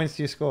 14 points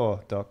to your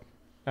score, Doc.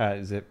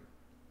 Zip.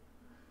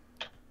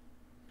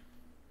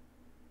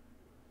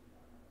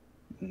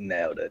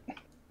 Nailed it.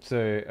 So,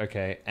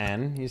 okay,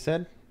 Anne, you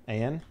said?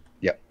 A-N?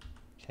 Yep.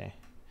 Okay.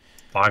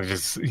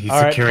 He's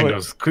All right, securing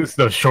put-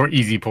 those short,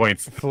 easy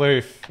points.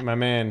 Floof, my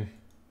man.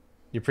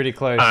 You're pretty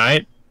close. All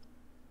right.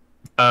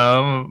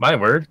 My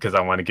word, because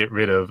I want to get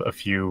rid of a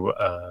few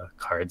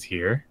cards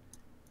here,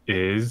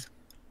 is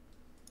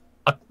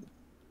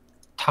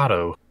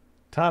Tato.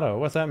 Tato,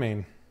 what's that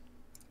mean?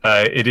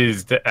 It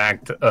is the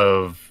act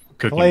of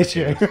cooking.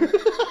 Fellatio.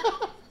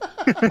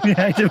 The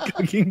act of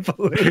cooking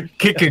potatoes.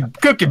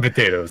 Cooking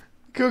potatoes.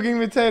 Cooking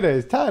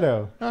potatoes.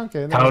 Tato.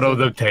 Okay. nice. Tato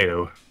the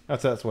potato.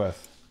 What's that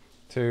worth?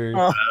 2,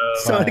 Oh,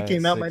 so it 5,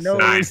 came out my 6, nose.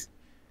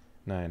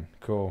 9. 9.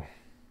 Cool.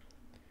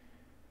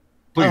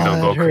 Please Oh, don't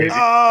that go hurt. crazy.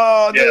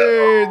 Oh,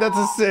 dude, that's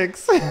a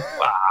 6.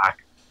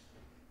 Fuck.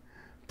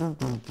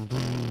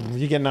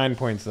 You get 9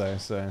 points though,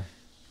 so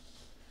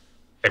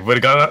I would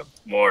have got up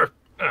more.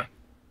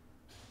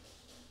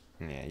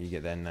 yeah, you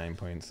get that 9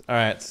 points. All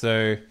right,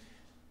 so,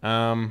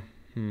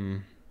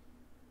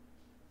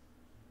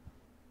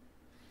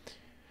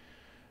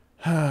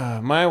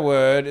 my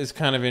word is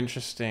kind of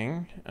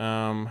interesting.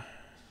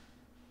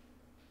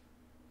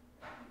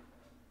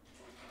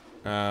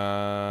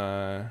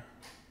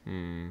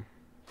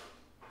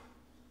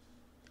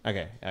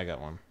 Okay, I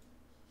got one.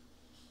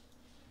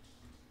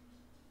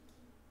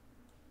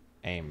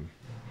 Aim.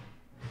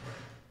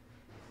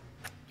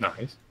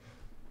 Nice.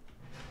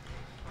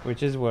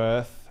 Which is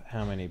worth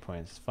how many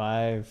points?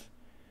 5,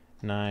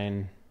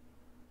 9,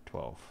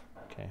 12.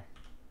 Okay.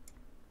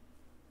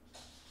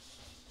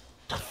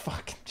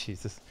 Fuck,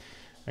 Jesus.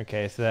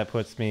 Okay, so that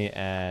puts me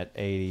at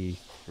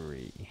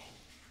 83.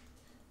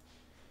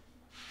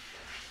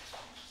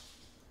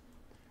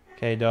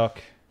 Okay,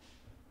 Doc.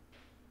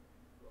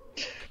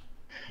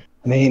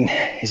 I mean,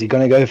 is he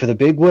going to go for the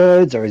big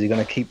words or is he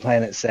going to keep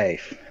playing it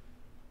safe?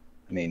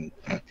 I mean,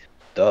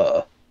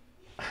 duh.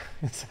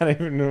 Is that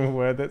even a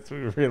word that's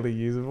really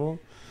usable?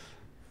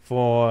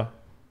 4,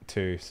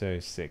 2, so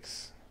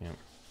 6. Yep.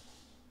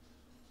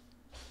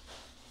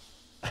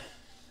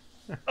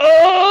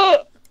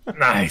 Oh!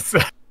 Nice.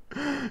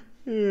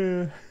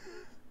 Yeah.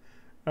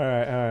 All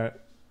right.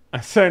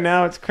 So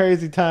now it's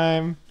crazy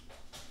time.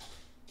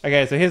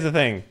 Okay, so here's the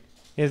thing.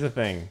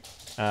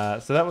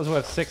 So that was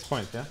worth 6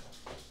 points, yeah?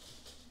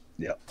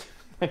 Yep.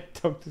 My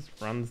dog just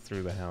runs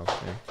through the house.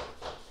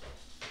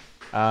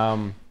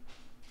 Yeah.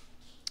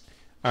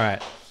 All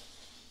right.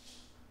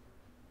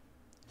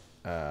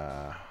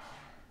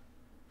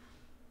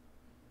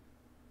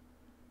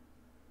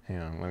 Hang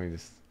on, let me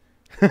just.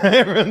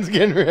 Everyone's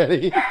getting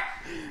ready.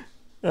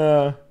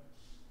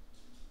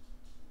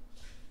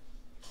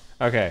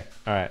 Okay.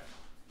 All right.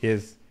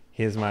 Here's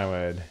my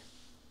word.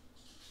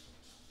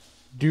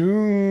 Doonge.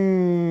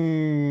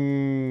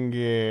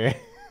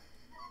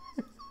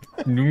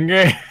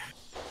 Nunge.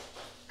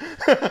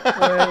 What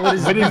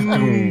does What is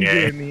doonge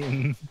doonge?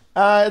 mean?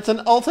 It's an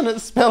alternate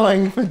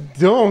spelling for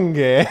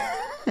donge.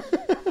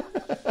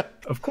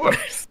 Of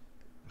course.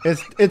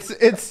 It's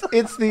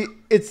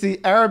the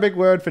Arabic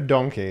word for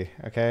donkey.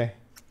 Okay.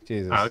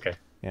 Jesus. Oh, okay.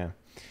 Yeah.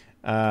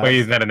 Wait,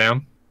 isn't that a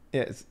noun?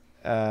 It's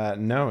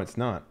no, it's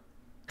not.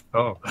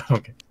 Oh,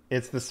 okay.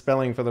 It's the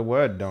spelling for the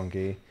word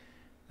donkey.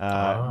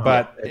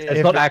 But It's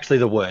if not it- actually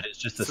the word, it's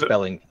just the So-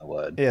 spelling for the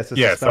word. Yeah, it's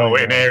Yeah, the so spelling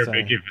in word,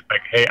 Arabic, if it's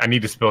like, hey, I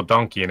need to spell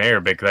donkey in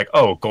Arabic, like,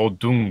 oh, go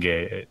dunge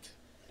it.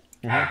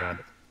 I got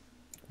it.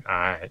 All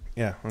right.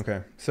 Yeah.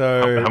 Okay.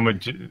 So How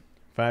much?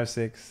 5,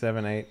 6,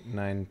 7, 8,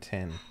 9,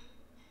 10.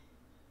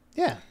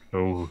 Yeah.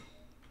 Oh,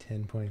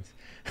 10 points.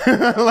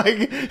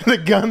 Like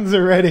the guns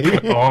are ready.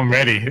 oh, I'm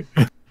ready.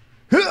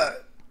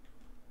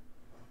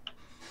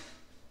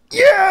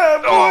 Yeah,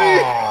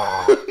 boy.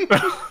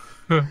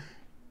 Oh.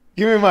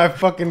 Give me my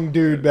fucking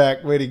dude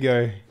back. Way to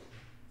go.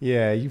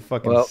 Yeah, you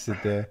fucking Well-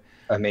 sit there.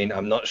 I mean,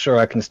 I'm not sure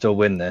I can still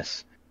win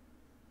this.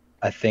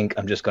 I think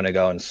I'm just going to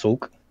go and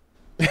sulk.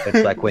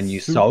 It's like when you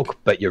sulk,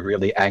 but you're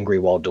really angry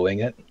while doing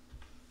it.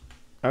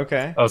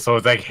 Okay. Oh, so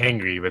it's like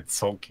hangry with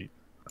sulky.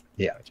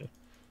 Yeah.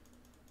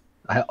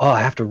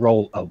 I have to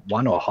roll a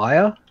 1 or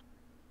higher?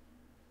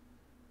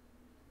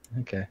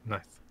 Okay.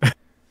 Nice.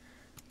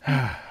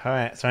 All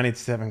right. So I need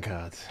 7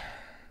 cards.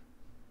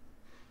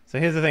 So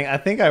here's the thing. I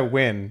think I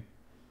win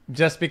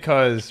just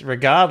because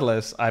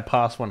regardless, I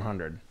pass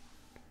 100.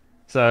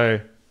 So,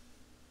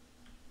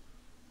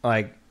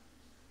 like,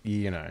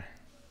 you know,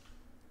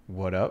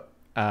 what up?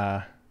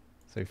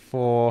 So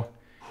 4.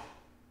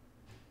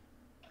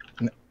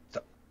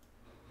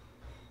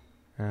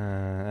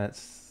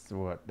 That's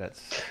what?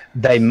 That's...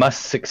 They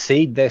must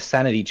succeed their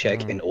sanity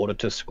check in order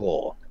to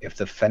score. If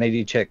the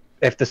sanity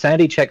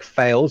check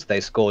fails,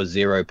 they score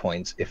 0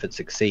 points. If it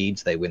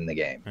succeeds, they win the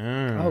game.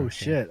 Oh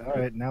shit! All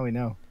right, now we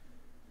know.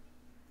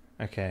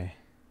 Okay.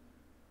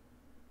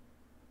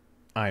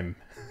 What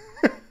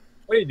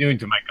are you doing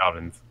to my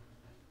goblins?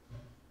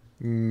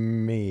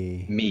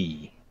 Me.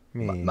 Me.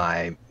 Me.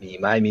 My me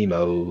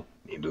mo.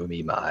 Me moo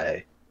me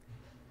my.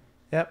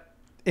 Yep.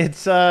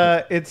 It's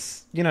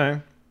you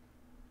know,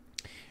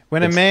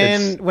 when a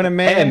man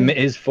M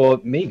is for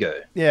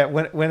Migo. yeah,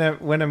 when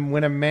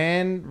a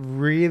man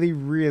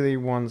really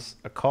wants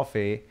a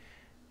coffee,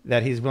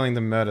 that he's willing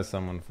to murder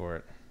someone for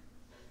it.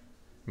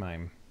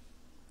 Mime.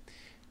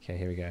 Okay,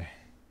 here we go.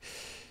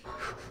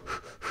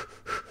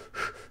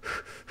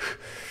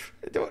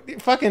 You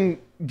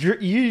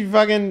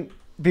fucking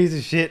piece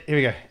of shit. Here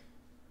we go.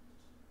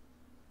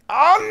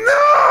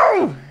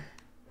 Oh no!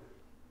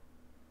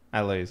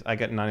 I lose. I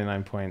get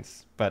 99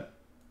 points, but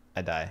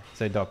I die.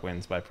 So Doc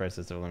wins by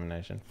process of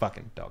elimination.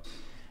 Fucking Doc.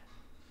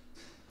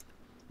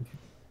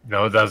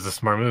 No, that was a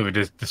smart move.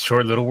 Just the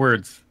short little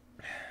words.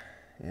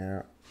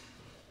 Yeah.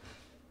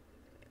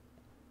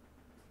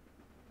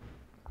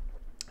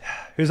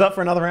 Who's up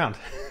for another round?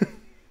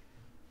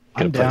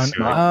 I'm Gonna play down.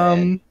 smart,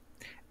 man.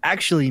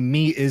 Actually,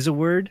 me is a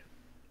word,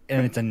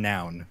 and it's a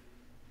noun.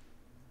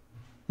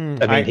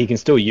 I mean, he can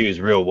still use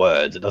real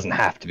words. It doesn't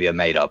have to be a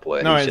made-up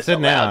word. No, He's it's just a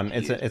allowed noun. to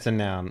It's use a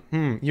noun.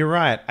 You're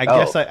right.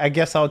 Oh. I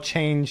guess I'll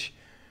change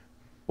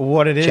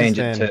what it is. Change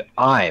then. it to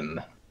I'm.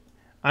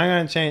 I'm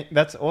gonna change.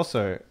 That's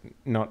also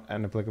not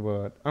an applicable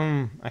word.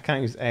 I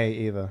can't use a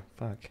either.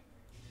 Fuck.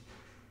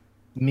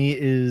 Me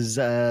is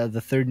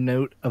the third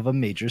note of a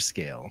major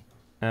scale.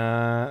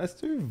 Let's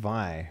do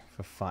Vi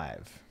for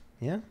 5.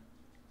 Yeah.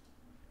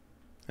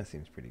 That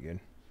seems pretty good.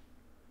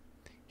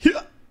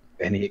 Yeah.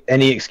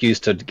 Any excuse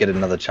to get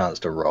another chance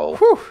to roll.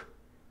 Whew.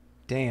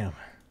 Damn.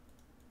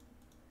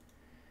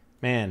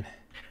 Man.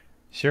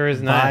 Sure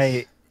is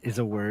nice. Vi is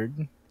a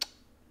word.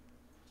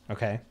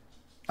 Okay.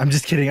 I'm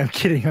just kidding. I'm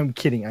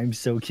kidding. I'm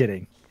so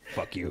kidding.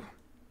 Fuck you.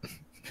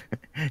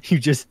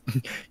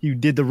 You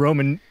did the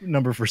Roman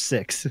number for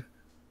 6.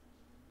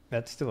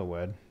 That's still a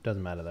word.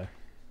 Doesn't matter though.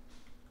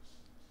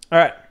 All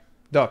right,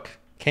 Doc.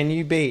 Can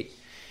you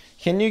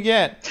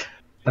get?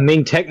 I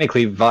mean,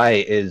 technically, Vi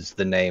is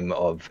the name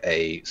of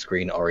a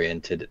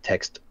screen-oriented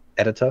text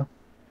editor,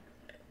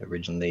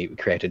 originally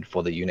created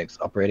for the Unix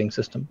operating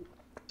system.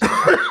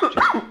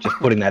 Just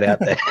putting that out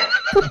there.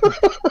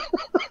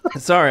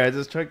 Sorry, I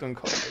just choked on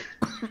coffee.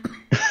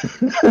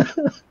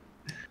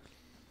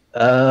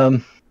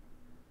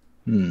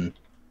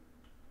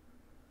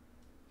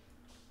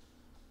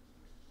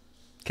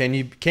 Can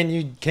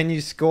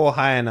you score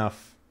high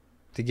enough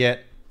to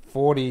get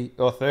 40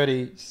 or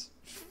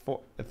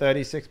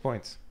 36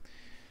 points?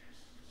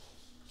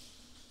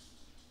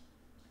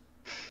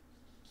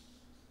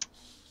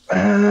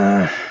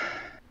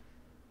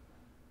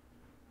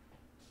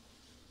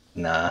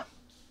 Nah.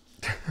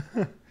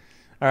 All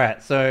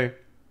right, so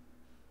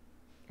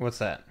what's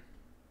that?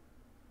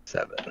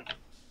 7. All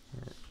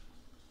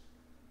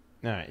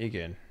right, you're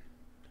good.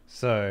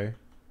 So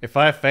if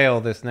I fail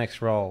this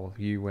next roll,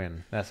 you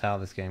win. That's how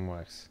this game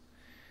works.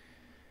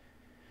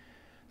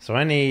 So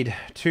I need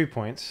 2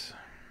 points.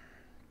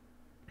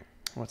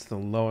 What's the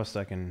lowest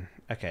I can...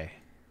 Okay.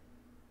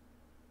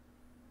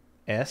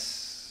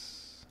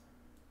 S.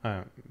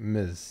 Oh,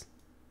 Ms.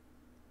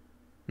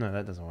 No,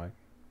 that doesn't work.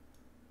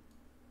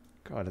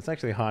 God, it's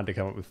actually hard to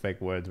come up with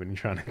fake words when you're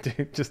trying to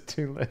do just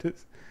 2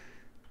 letters.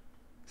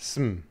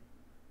 Sm.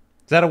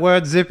 Is that a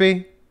word,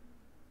 Zippy?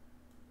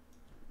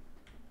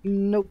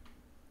 Nope.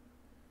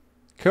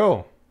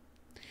 Cool.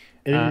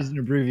 It is an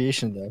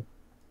abbreviation though.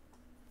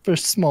 For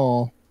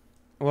small.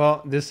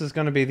 Well, this is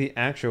going to be the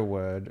actual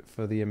word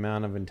for the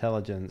amount of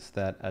intelligence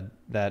that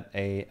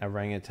a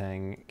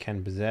orangutan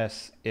can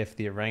possess if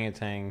the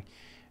orangutan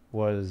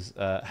was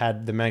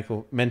had the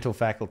mental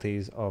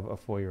faculties of a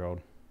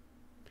 4-year-old.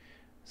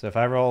 So if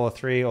I roll a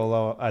 3 or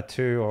lower, a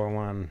 2 or a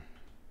 1,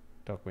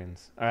 Doc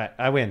wins. All right,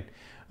 I win.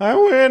 I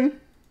win.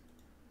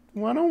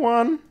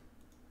 101.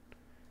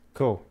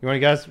 Cool. You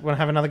guys want to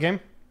have another game?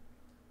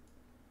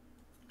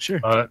 Sure.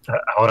 Hold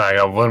on, I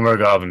got one more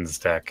goblin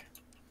stack.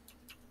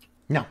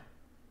 No.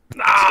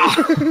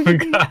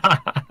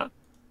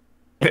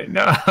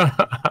 No.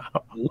 A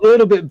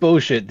little bit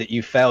bullshit that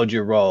you failed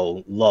your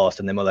roll,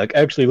 lost, and then we're like,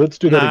 actually, let's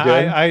do that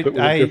again, but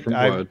with a different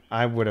word.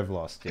 I would have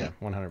lost, yeah,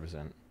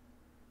 100%.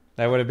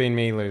 That would have been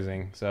me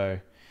losing, so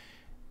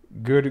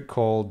good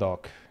call,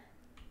 Doc.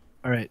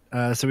 All right,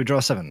 so we draw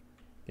 7.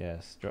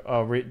 Yes.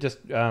 Oh,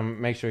 just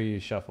make sure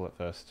you shuffle it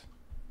first.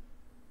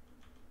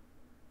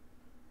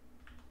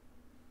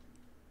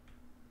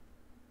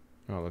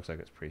 Oh, it looks like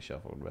it's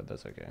pre-shuffled, but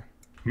that's okay.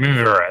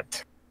 Move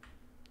it.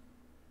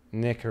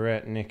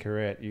 Nicorette,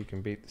 Nicorette, you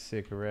can beat the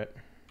cigarette.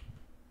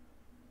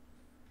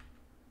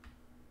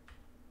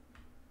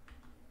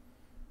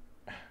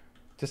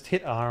 Just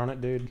hit R on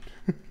it, dude.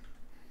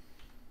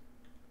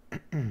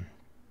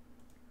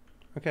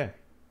 Okay.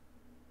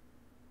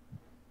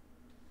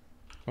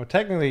 Well,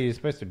 technically you're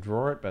supposed to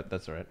draw it, but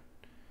that's alright.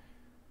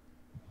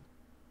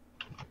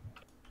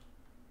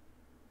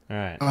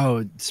 Alright. Oh,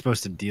 it's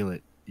supposed to deal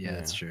it. Yeah,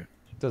 that's true.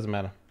 Doesn't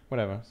matter.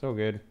 Whatever. It's all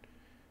good.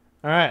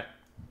 Alright.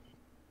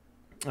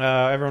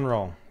 Everyone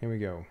roll. Here we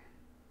go.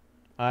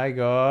 I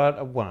got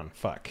a 1.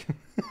 Fuck.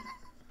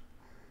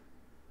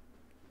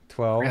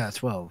 12. Yeah,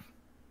 12.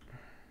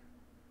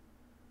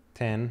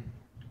 10.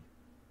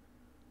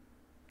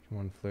 Come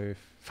on, Floof.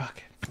 Fuck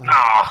it. Floof.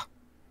 Ah,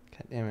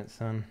 God damn it,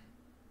 son.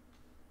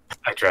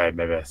 I tried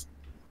my best.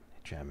 I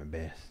tried my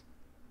best.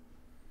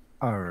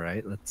 All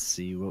right, let's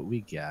see what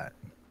we got.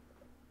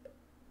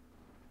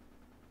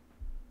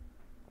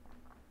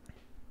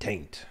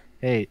 Taint.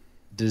 Hey,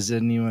 does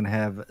anyone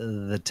have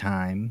the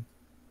time?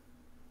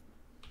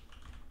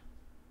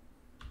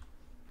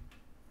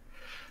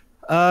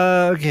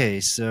 Okay,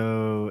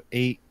 so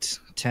 8,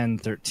 10,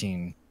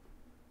 13.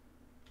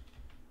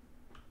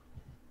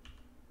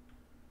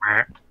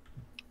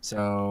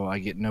 So I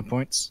get no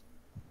points.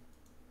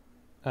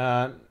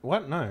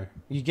 What? No.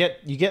 You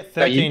get No,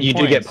 13 you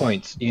points. do get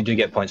points. You do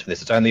get points for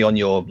this. It's only on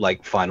your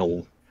like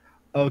final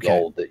Okay.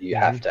 goal that you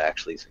have to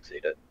actually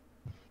succeed it.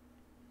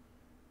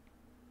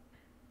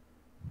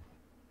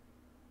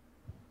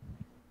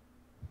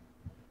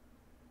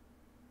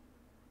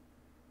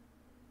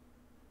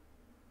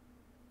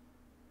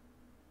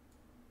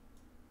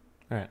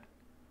 Alright.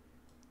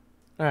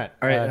 Alright.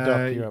 All right,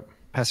 Doc, you're up.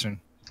 Pass turn.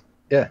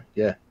 Yeah,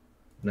 yeah.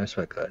 No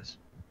sweat, guys.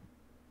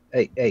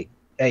 Hey,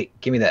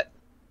 give me that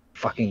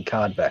fucking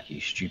card back,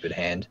 you stupid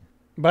hand.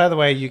 By the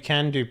way, you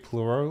can do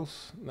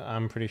plurals.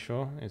 I'm pretty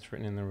sure it's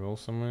written in the rules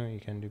somewhere. You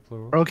can do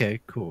plurals. Okay,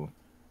 cool.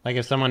 Like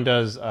if someone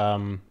does,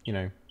 you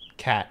know,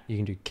 cat, you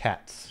can do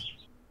cats,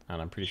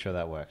 and I'm pretty sure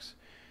that works.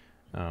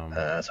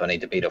 So I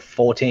need to beat a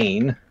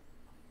 14.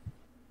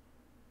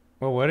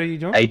 Well, what are you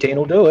doing? 18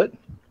 will do it.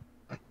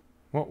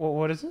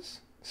 What is this?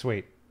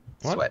 Sweet.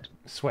 What? Sweat.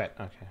 Sweat.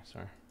 Okay,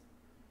 sorry.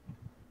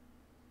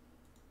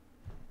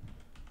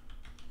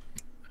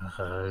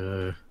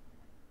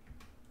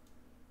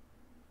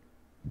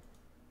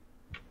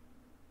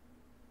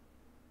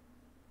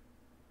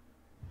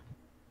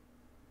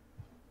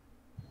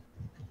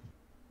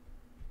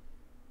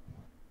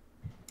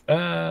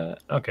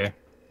 Okay.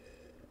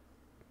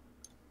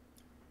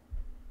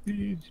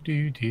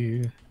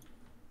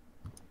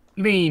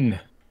 Lean.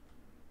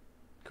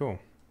 Cool.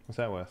 What's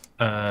that worth?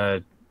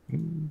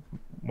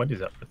 What is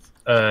that worth?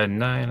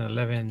 9,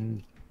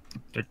 11,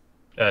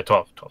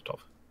 12.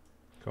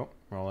 Cool.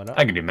 Roll it up.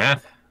 I can do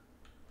math.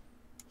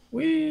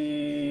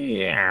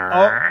 We.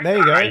 Oh, there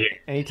you go.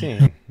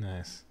 18.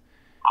 Nice.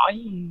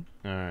 Aye.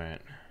 All right.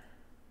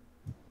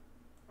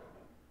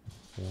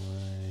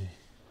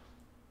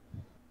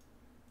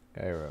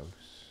 Arrows.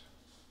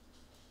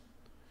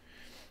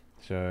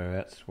 So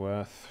that's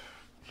worth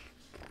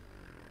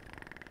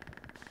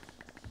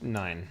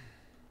 9.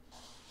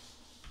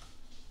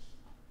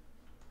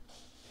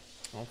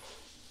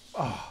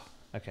 Oh,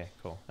 okay,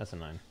 cool. That's a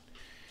 9.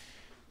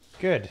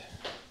 Good.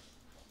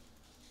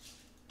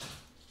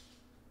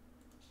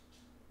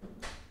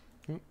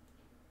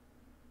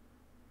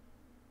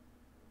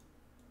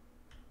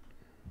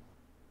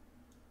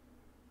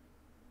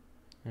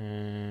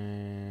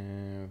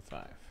 And 5.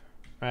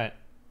 All right.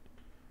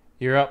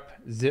 You're up.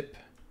 Zip.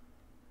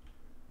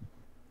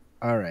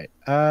 All right.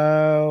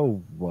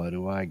 What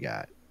do I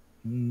got?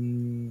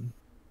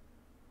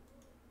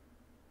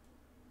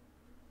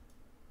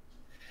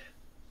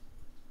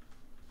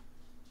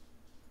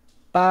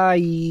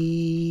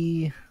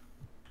 Bye.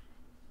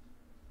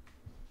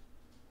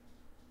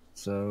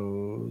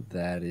 So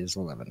that is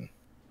 11.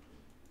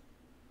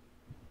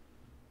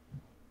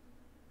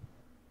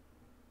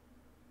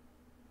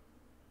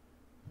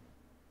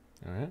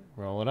 All right.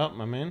 Roll it up,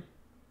 my man.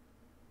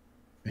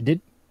 I did.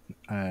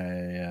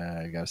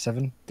 I got a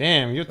 7.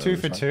 Damn, you're That 2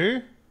 was for fine.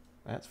 2?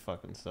 That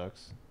fucking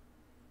sucks.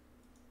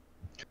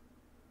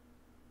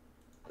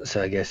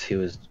 So I guess he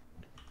was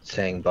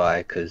saying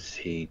bye because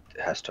he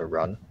has to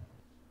run.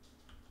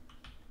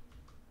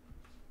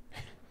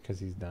 Because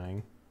he's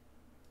dying.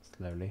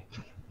 Slowly.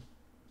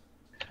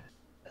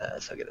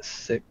 So I get a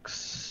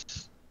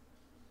 6.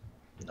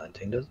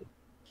 19 does it?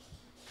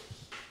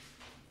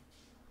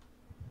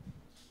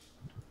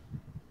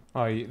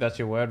 Oh, that's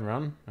your word,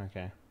 run?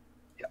 Okay.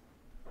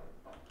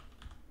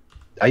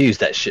 I use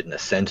that shit in a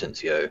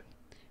sentence, yo.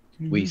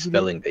 We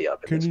spelling bee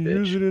up in this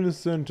bitch. it in a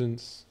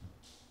sentence?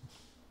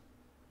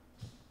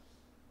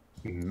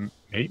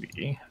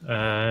 Maybe.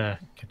 Can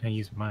I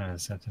use mine in a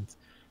sentence?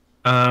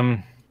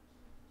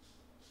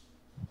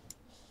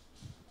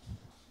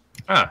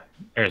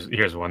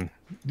 Here's one.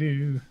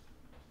 Do.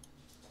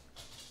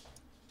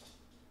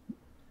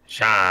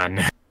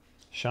 Sean.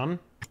 Shun?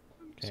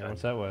 Okay, Shun.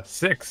 what's that worth?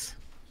 6.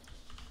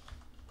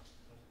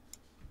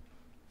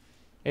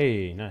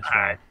 Hey, nice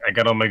try. I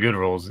got all my good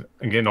rolls.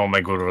 I'm getting all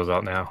my good rolls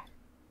out now.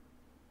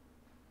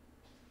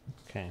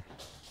 Okay.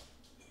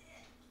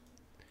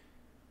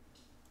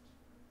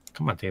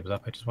 Come on,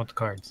 tabletop. I just want the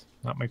cards,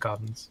 not my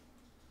goblins.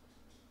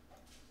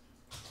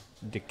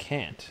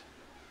 Decant.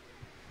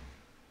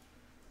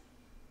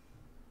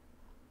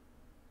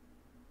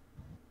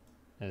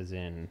 As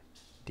in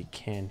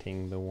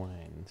decanting the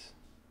wines.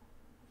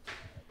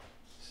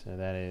 So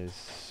that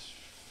is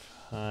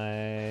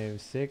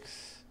 5,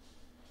 6,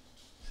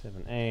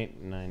 7,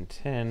 8, 9,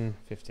 10,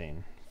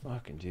 15.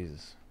 Fucking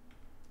Jesus.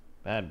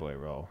 Bad boy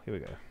roll. Here we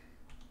go.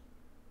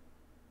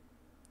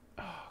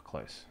 Oh,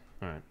 close.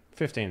 Alright.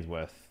 15's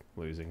worth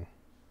losing.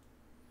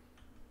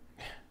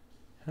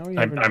 How are you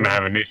I'm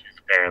having issues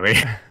apparently.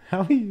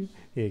 How are you?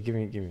 Yeah, give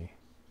me. Alright,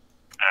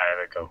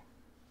 let go.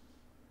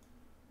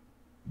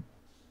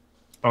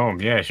 Oh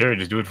yeah, sure.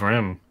 Just do it for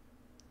him.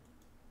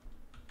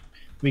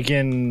 We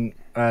can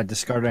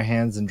discard our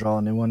hands and draw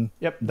a new one.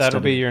 Yep, that'll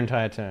be your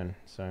entire turn.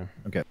 So.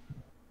 Okay.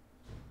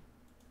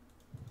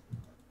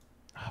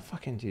 Oh,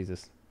 fucking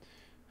Jesus.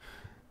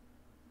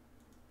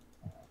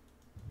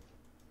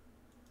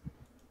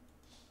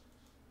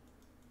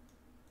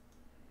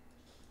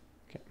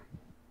 Okay.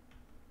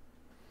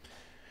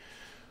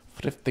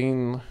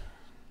 15.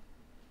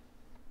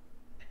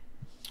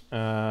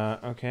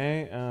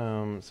 Okay.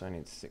 So I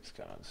need 6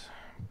 cards.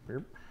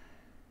 Burp.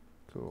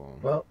 Cool.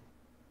 Well,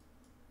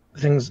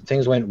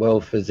 things went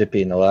well for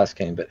Zippy in the last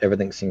game, but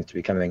everything seems to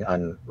be coming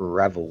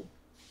unravel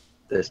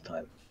this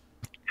time.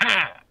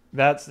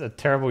 That's a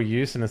terrible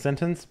use in a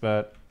sentence,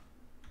 but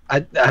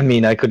I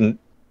mean, I couldn't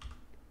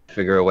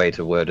figure a way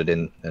to word it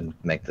in and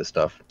make the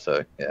stuff.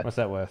 So yeah, what's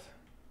that worth?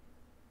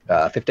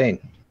 15.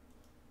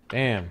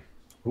 Damn.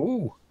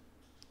 Ooh.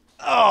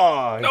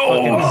 Oh, he No!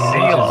 fucking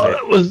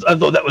Oh, seals it. I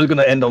thought that was going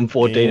to end on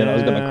 14, and I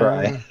was going to Yeah.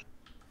 cry.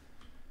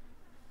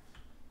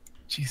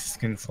 Jesus,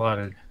 getting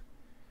slaughtered.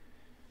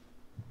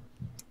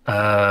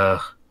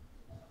 And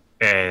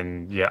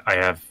yeah, I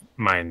have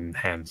mine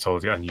hands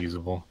totally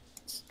unusable.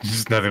 It's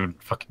just nothing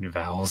but fucking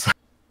vowels. What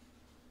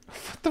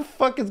the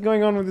fuck is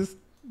going on with this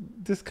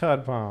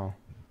discard pile?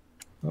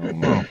 Oh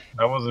no,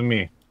 that wasn't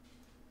me.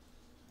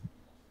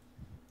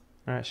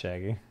 Alright,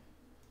 Shaggy.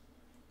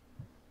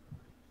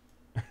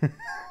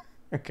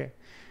 Okay.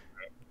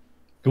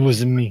 It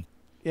wasn't me.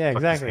 Yeah, Fuck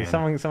exactly. this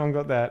hand. Someone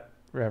got that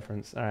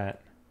reference. Alright.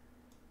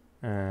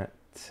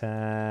 Text.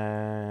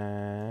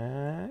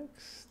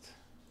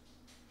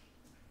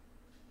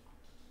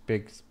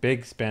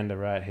 Big spender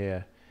right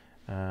here.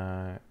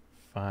 5,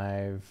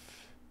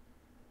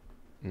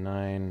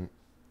 9,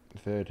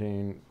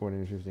 13,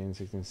 14, 15,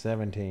 16,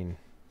 17.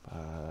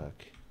 Fuck.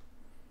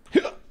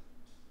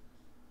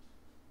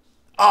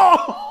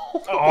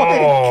 Oh!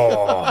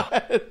 Oh!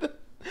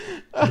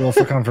 Roll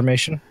for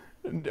confirmation.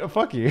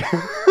 Fuck you.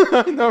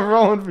 I'm not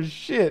rolling for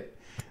shit.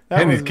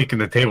 That And he's was- kicking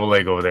the table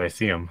leg over there. I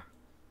see him.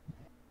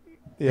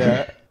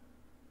 Yeah.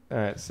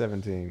 Alright,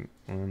 17.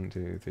 1,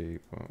 2, 3,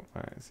 4,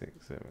 5,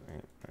 6, 7, 8,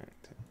 9,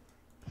 10.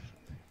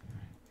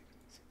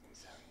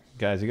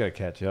 Guys, you gotta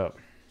catch up.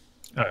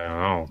 I don't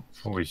know.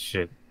 Holy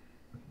shit.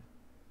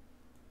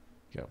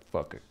 You gotta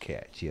fucking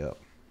catch up.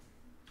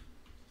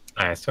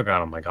 I still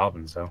got all my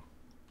goblins though.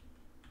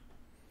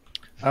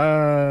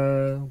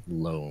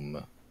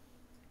 Loam.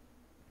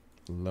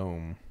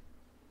 Loam.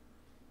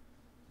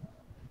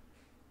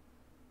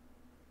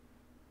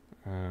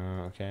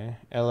 Okay.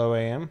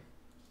 Loam?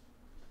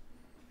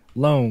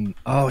 Loam.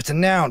 Oh, it's a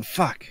noun.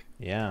 Fuck.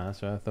 Yeah,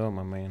 that's what I thought,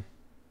 my man.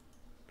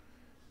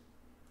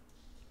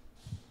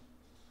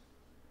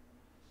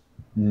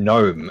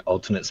 Gnome,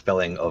 alternate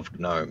spelling of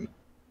gnome.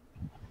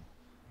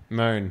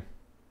 Moan.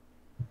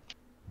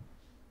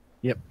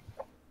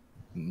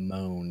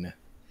 Moan.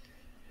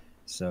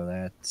 So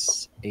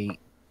that's 8,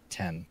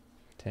 10.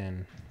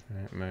 10.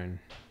 Alright, moan.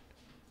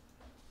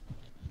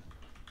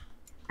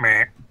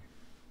 Meh.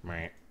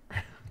 Meh.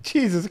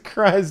 Jesus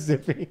Christ,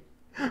 Zippy.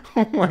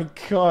 Oh my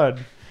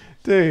god.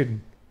 Dude.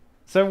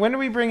 So when do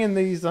we bring in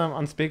these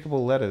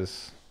unspeakable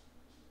letters?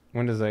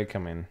 When does they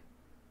come in?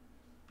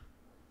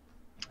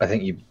 I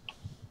think you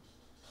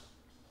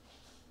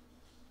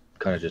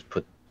kind of just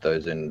put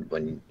those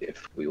in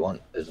if we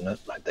want, isn't it?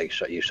 Like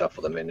you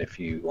shuffle them in if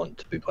you want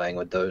to be playing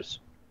with those.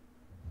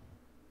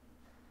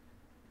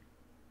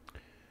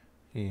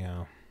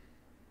 Yeah.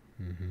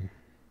 Mm-hmm.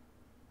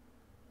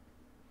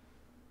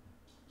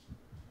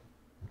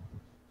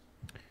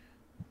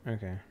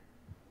 Okay.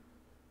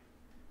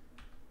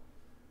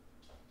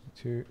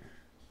 2.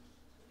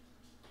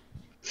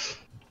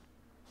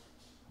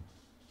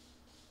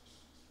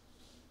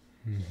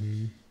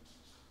 Mm-hmm.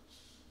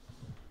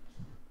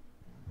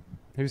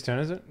 Whose turn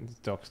is it? It's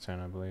Doc's turn,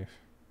 I believe.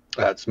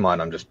 That's mine.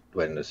 I'm just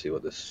waiting to see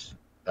what this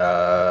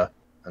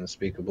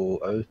unspeakable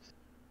oath.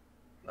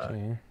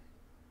 Okay.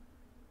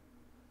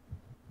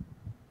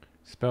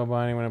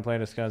 Spellbinding. When a player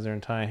discards their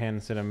entire hand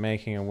instead of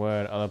making a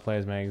word, other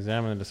players may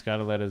examine the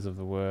discarded letters of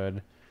the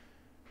word.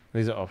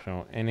 These are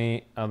optional.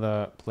 Any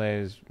other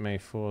players may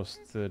force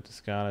the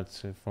discarder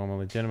to form a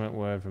legitimate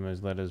word from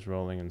those letters,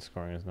 rolling and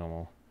scoring as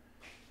normal.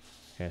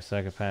 Okay,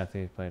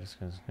 psychopathy. Play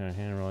discuss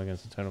hand roll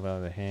against the total value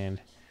of the hand.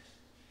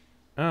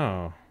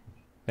 Oh,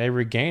 they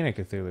regain a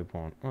Cthulhu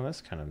pawn. Oh, that's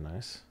kind of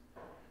nice.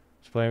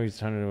 Each player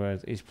reads 100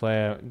 words. Each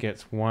player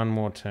gets one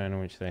more turn in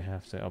which they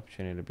have the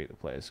opportunity to beat the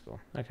player's score.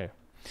 Okay.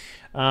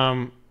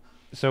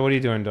 So what are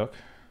you doing, Doc?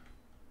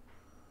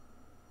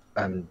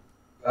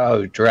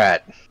 Oh,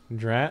 drat.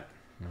 Drat?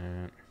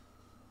 Alright.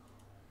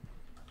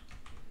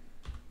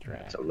 Drat.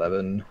 That's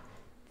 11.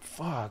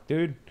 Fuck,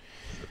 dude.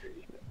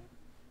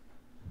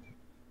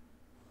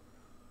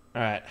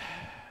 Alright.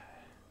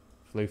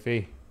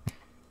 Floofy.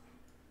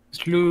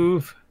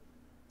 Sloof.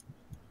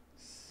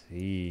 Seer.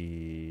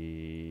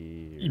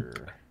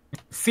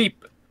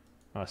 Seep.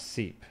 Oh,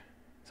 seep.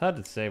 It's hard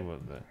to say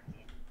what the...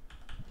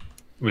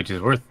 Which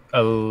is worth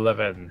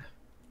 11.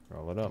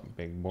 Roll it up,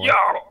 big boy. Yo!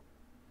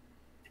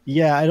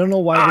 Yeah, I don't know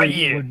why they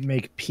yeah. would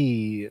make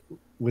P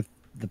with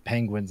the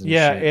penguins. And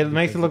Yeah, shit, it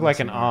makes it because look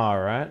like an makes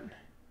R, right?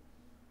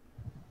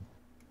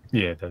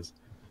 Yeah, it does.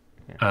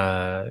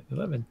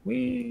 11.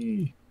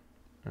 Whee!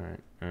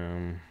 Alright,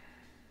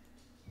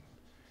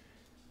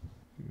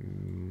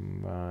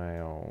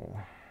 Vile.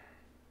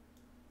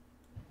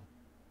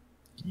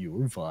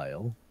 You're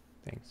vile.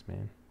 Thanks,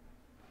 man.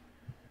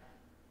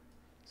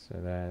 So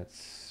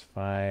that's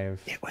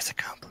 5, It was a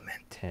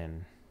compliment.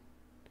 10.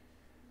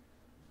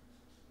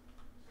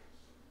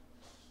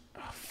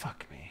 Oh,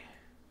 fuck me.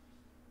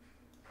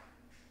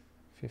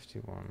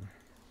 51.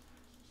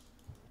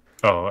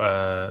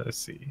 Oh, let's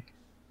see.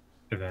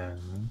 And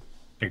then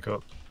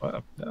Decode.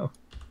 Wow, no.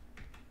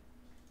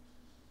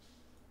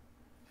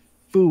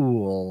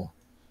 Fool,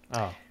 Oh. I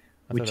thought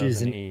which that was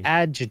is an E.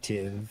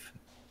 adjective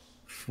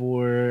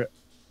for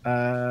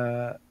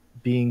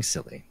being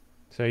silly.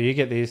 So you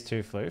get these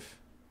two, Floof,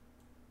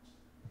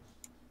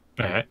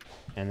 Alright.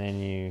 and then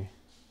you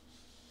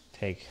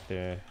take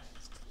the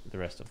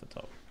rest of the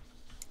top.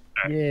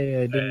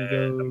 Yeah, I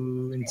didn't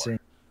go insane.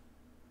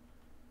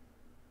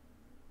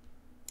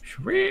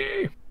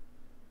 Shree!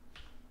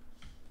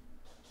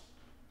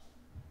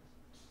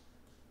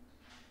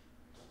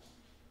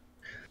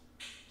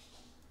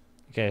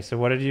 Okay, so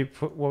what did you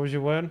put? What was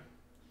your word?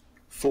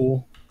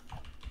 Fool.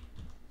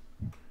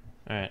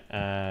 All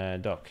right,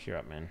 Doc, you're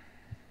up, man.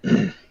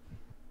 We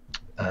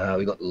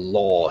got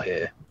law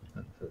here.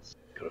 That's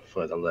got to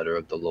follow the letter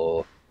of the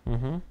law.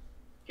 Mm-hmm.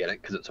 Get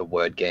it? Because it's a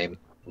word game.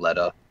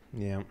 Letter.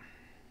 Yeah.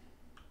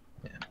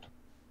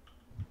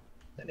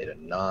 I need a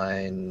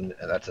 9.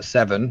 That's a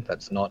 7.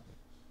 That's not.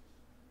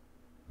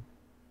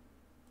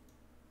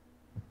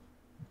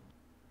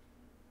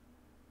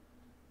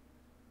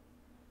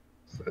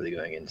 Slowly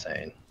going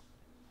insane.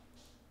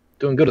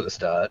 Doing good at the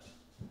start.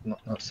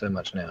 Not so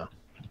much now.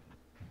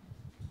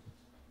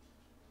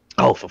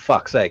 Oh, for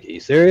fuck's sake. Are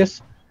you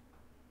serious?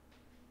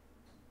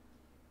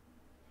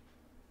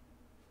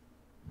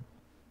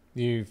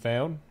 You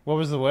failed. What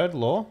was the word?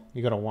 Law?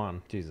 You got a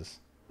 1. Jesus.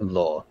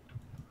 Law.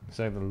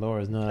 So the law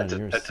is not That's on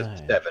your a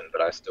side. 7,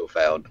 but I still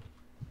failed.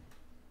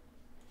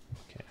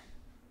 Okay.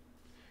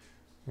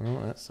 Well,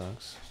 that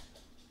sucks.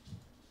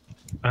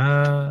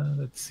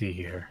 Let's see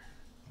here.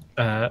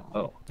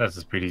 Oh, that's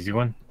a pretty easy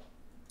one.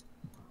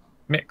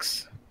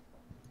 Mix.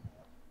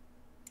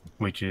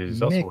 Which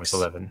is also worth Mix.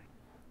 11.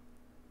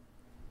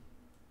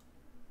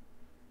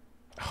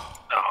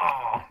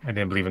 Oh, I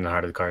didn't believe in the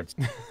heart of the cards.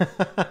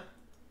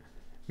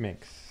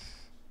 Mix.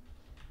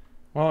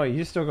 Well,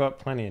 you still got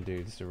plenty of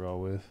dudes to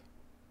roll with.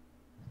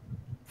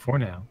 For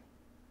now.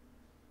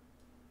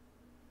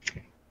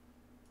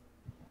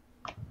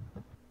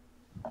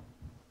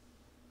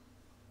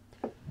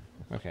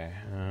 Okay.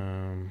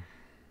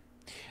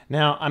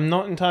 Now I'm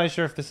not entirely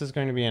sure if this is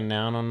going to be a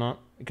noun or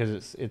not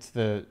because it's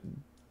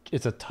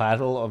a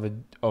title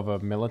of a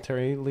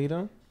military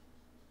leader.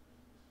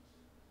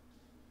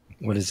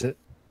 What is it?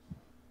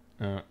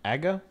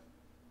 Aga.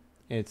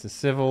 It's a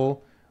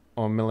civil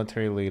or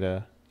military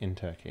leader in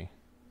Turkey.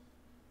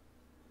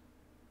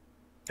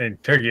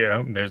 And Turkey,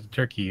 oh, there's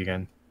Turkey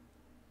again.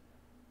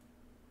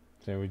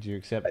 So would you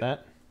accept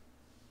that?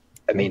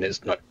 I mean,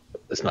 it's not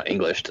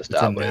English to It's a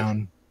start with.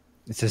 noun.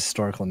 It's a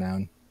historical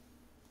noun.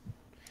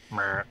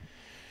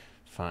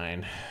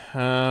 Fine.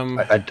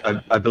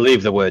 I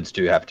believe the words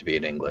do have to be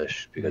in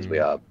English because we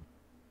are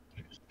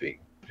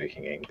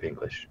speaking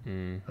English.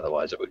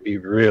 Otherwise, it would be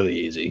really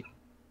easy.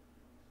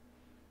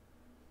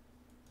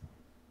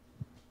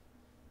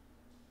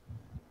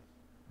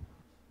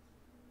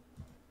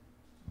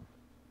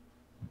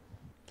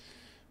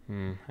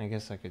 I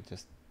guess I could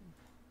just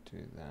do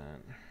that.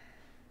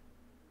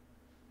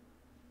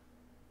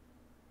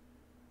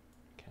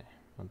 Okay,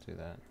 I'll do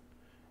that.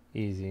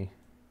 Easy.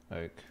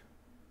 Oak.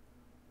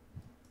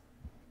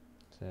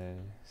 So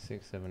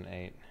 6, 7,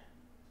 8.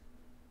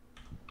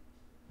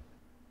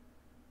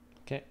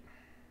 Okay.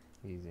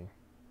 Easy.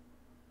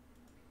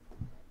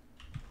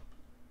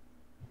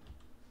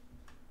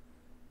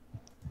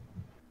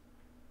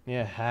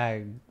 Yeah,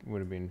 hag would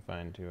have been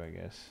fine too, I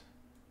guess.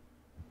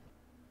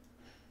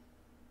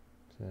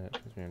 So that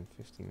puts me on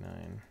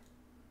 59.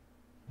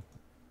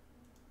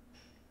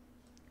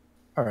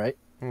 All right.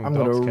 Ooh, I'm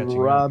Doc's gonna catching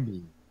up. rob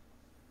you.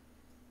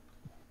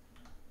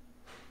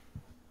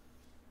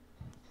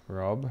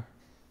 Rob.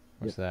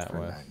 What's Yep, that for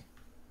worth? 9.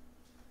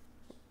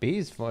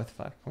 B's worth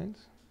 5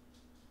 points.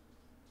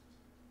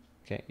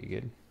 Okay, you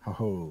good.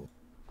 Oh.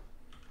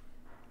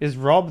 Is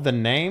Rob the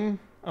name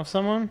of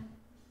someone?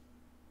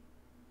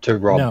 To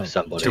rob No,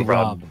 somebody. To rob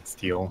rob. and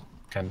steal,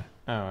 kind of.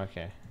 Oh,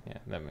 okay. Yeah,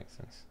 that makes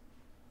sense.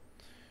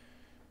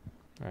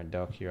 All right,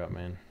 Doc, you're up,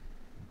 man.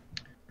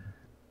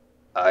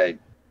 I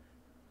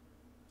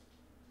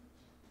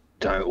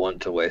don't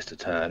want to waste a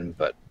turn,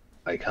 but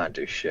I can't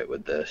do shit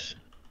with this.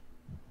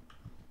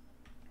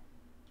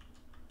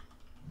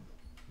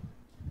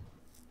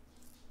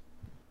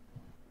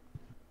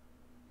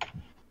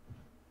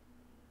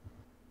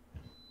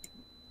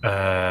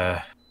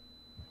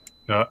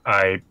 No,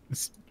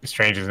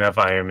 strange enough,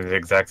 I am in the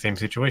exact same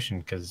situation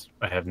because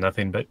I have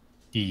nothing but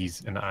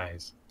E's and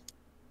I's.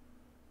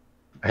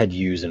 I had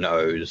U's and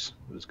O's.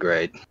 It was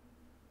great.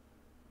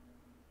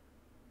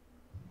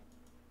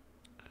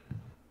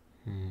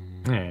 All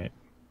right.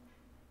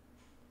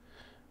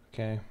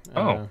 Okay.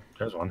 Oh,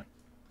 there's one.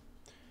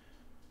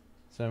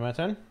 So my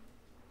turn?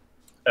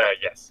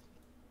 Yes.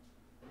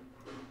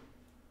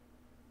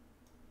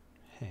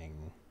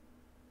 Hang.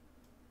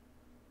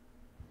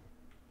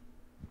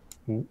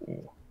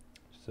 Ooh.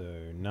 So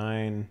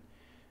 9,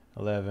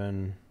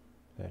 11,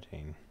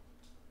 13.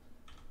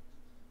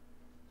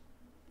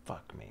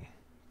 Fuck me.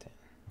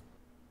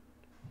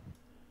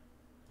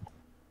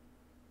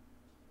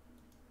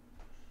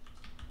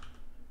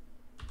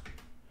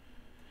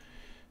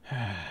 10.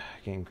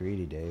 Getting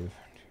greedy, Dave.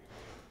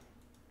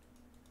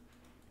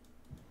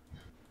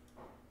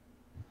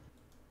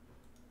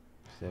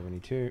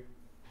 $72.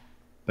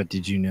 But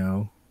did you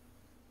know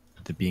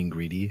that being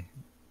greedy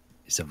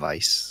is a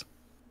vice?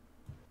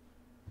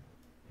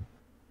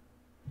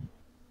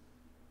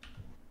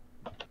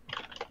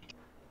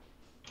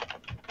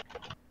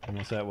 And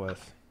what's that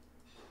worth?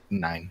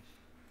 9.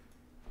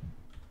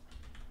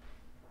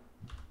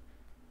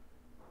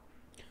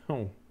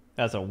 Oh,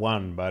 that's a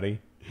 1, buddy.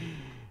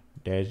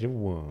 There's a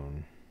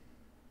 1.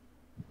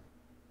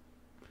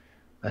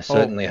 I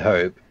certainly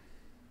hope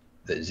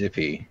that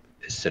Zippy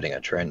is setting a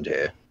trend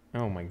here.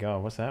 Oh my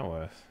god, what's that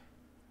worth?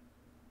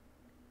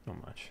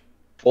 Not much.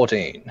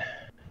 14.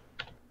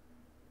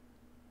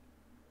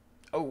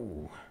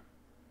 Oh.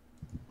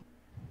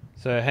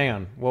 So hang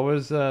on, what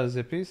was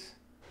Zippy's?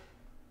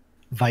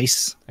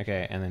 Vice.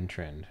 Okay, and then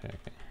trend. Okay.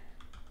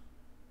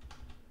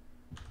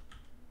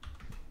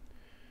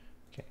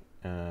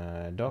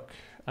 Okay. Doc.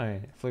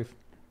 Floof.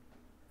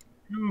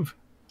 Move.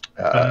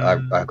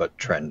 I got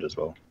trend as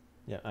well.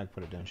 Yeah, I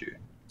put it down. Did you?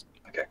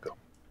 Okay, cool.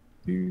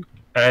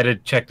 I had to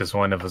check this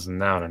one if it was a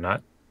noun or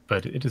not,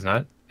 but it is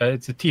not.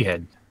 It's a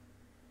T-head.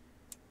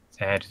 It's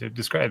an adjective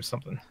describes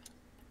something.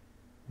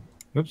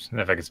 Oops,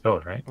 if I can spell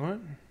it right. What?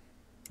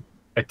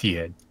 A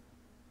T-head.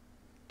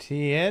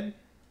 T-head?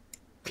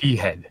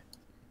 T-head.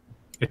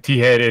 A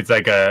T-head is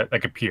like a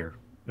pier.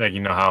 Like,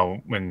 you know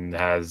how when it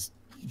has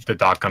the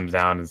dock comes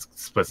down and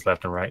splits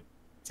left and right?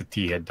 It's a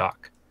T-head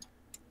dock.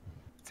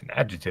 It's an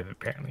adjective,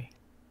 apparently.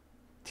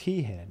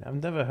 T-head.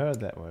 I've never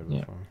heard that word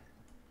Yeah. before.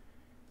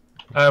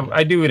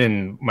 I do it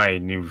in my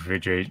new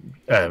refrigeration.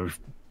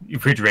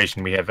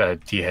 We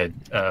have T-head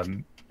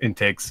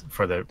intakes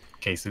for the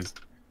cases.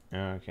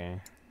 Oh,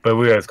 okay. But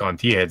we always call them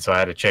T-head, so I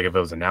had to check if it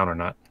was a noun or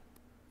not.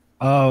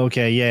 Oh,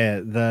 okay, yeah.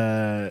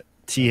 The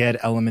T-head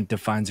element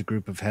defines a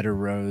group of header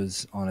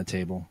rows on a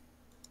table.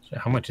 So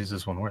how much is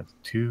this one worth?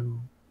 2,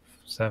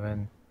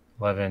 7,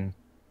 11.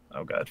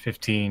 Oh god,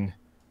 15,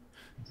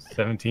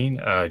 17.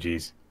 Oh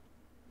jeez.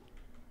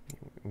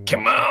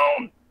 Come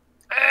on,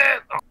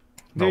 oh,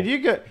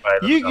 Dude,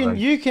 no.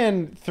 you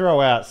can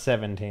throw out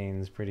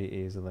 17s pretty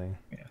easily.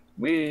 Yeah.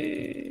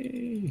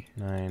 Whee.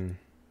 9,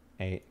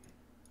 8.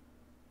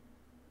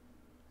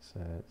 So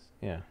that's,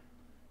 yeah.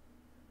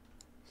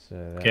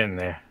 So Getting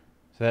there.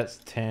 So that's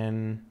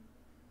 10.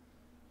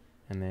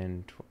 And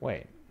then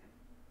wait.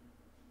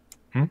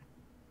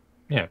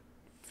 Yeah.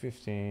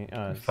 15.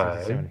 5.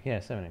 70. Yeah,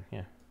 70.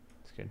 Yeah,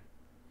 that's good.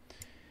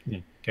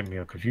 You get me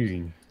all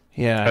confusing.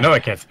 Yeah. I know I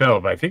can't spell,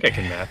 but I think I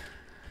can math.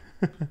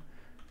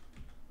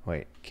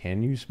 Wait,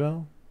 can you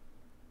spell?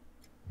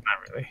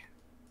 Not really.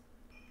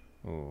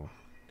 Oh,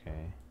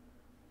 okay.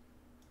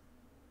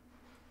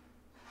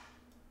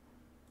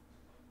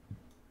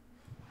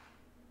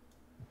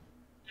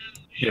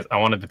 Yes, I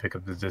wanted to pick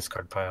up the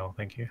discard pile.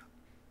 Thank you.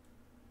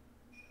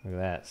 Look at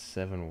that.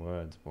 7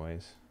 words,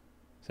 boys.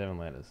 7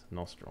 letters.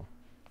 Nostril.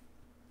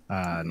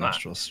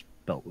 Nostril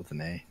spelt with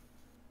an A.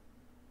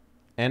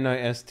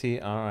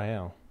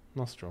 Nostril.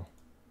 Nostril.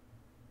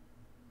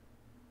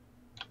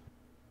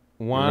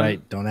 1.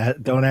 Right, don't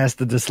ask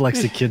the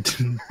dyslexic kid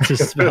to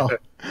spell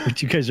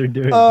what you guys are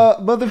doing.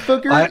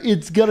 Motherfucker,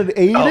 it's got an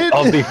 8 in it.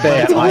 I'll be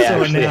fair, It's I also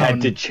a actually noun.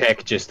 had to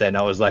check just then.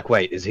 I was like,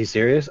 wait, is he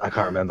serious? I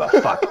can't remember.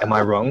 Fuck, am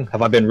I wrong?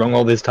 Have I been wrong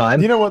all this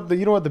time? You know what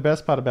the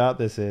best part about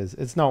this is?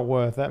 It's not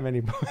worth that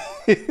many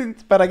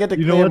points, but I get to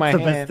You clear know what's my the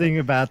hand. best thing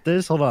about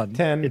this? Hold on.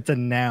 10. It's a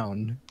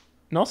noun.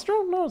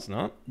 Nostril? No, it's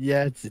not.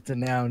 Yeah, it's a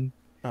noun.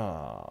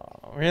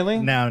 Oh, really?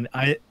 Noun.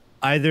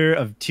 Either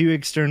of 2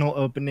 external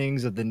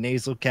openings of the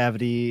nasal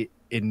cavity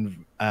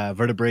in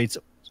vertebrates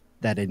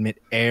that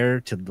emit air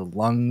to the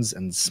lungs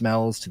and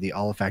smells to the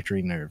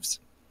olfactory nerves.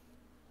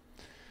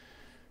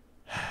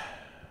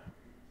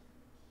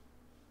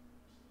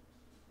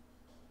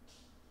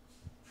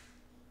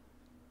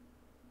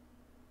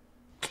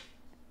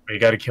 You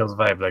gotta kill the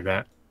vibe like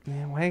that.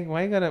 Man,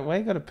 why you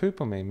gotta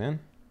poop on me, man?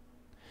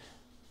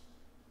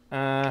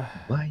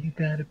 Why you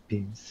gotta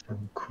be so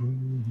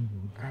cruel?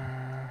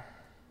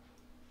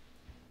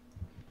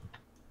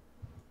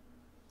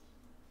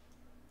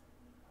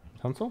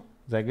 Tonsil?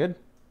 Is that good?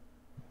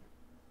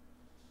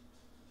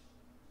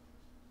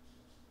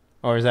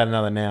 Or is that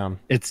another noun?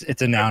 It's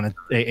a noun.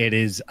 It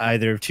is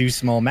either two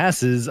small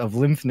masses of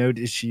lymph node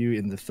issue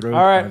in the throat.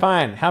 All right,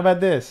 fine. How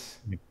about this?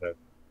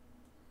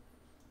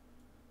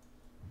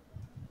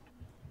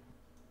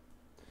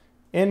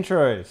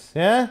 Intros.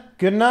 Yeah?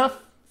 Good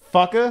enough?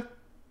 Fucker?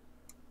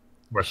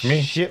 Works for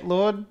me.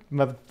 Shitlord?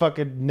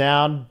 Motherfucking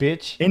noun,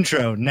 bitch.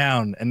 Intro,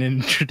 noun, and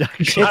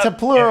introduction. It's a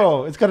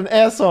plural. It's got an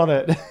S on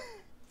it.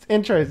 It's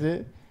intros,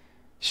 it.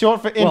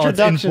 Short for Well, it's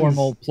introductions.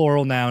 informal,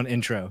 plural noun,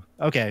 intro.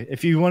 Okay,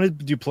 if you want to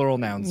do plural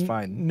nouns,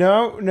 fine.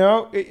 No.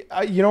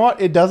 You know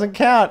what? It doesn't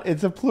count.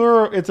 It's a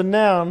plural. It's a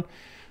noun.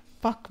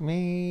 Fuck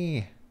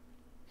me.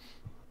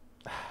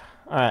 All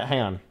right, hang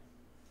on.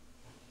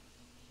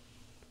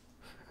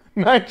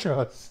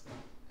 Nitros.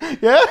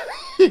 Yeah?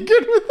 You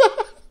good with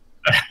that?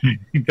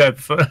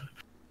 That's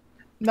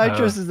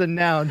Nitrous is a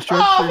noun,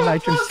 short for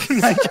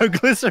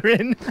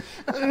nitroglycerin.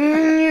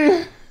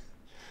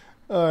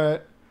 All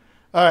right.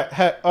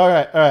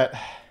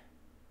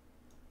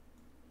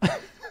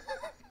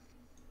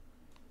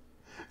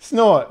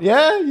 Snort.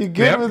 Yeah? You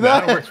good with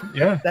that? works.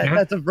 Yeah, yeah.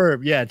 That's a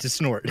verb, yeah, to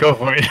snort. Go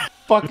for it.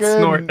 Fucking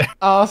Snort.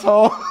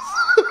 assholes.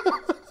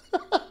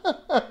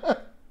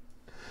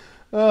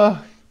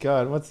 Oh,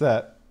 God. What's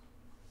that?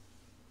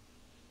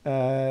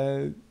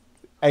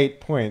 8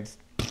 points.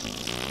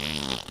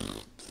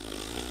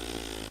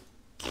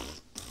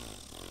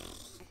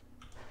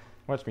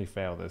 Watch me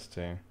fail this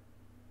too.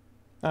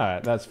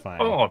 Alright, that's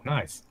fine. Oh,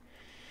 nice.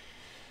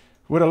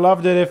 Would have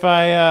loved it if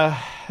I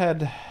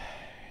had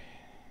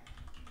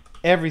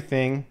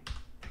everything.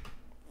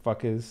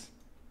 Fuckers.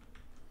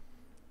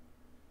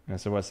 And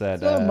so what's that?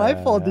 It's not my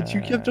fault that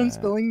you kept on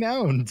spelling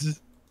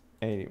nouns.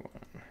 81.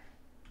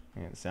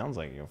 Yeah, it sounds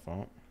like your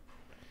fault.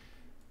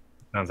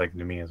 Sounds like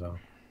to me as well.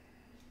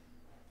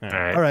 All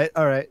All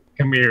right.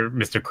 Come here,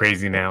 Mr.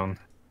 Crazy Noun.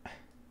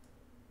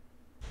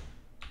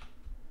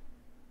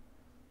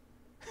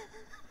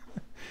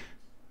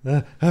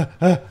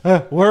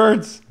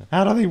 Words.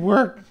 How do they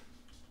work?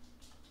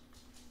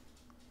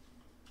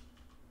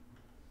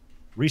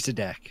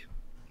 Risadak.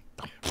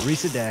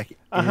 Risadak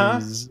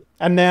is...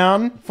 A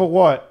noun for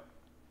what?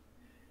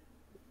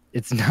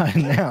 It's not a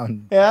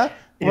noun. Yeah?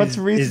 What's Is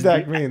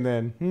Risadak the- mean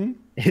then?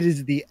 It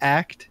is the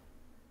act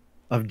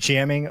of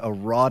jamming a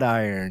wrought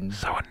iron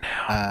So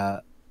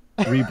a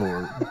noun.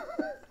 reboard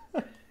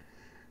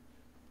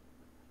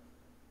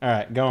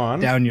Alright, go on.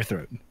 down your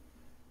throat.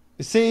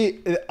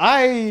 See,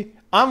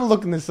 I'm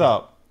looking this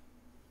up.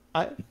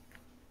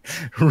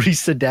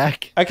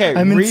 Risadak. Okay,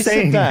 I'm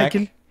insane. I Risadak.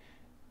 can...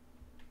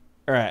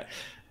 Alright.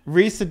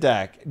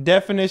 Risadak.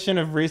 Definition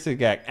of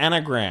Risadak.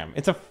 Anagram.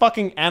 It's a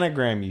fucking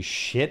anagram, you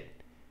shit.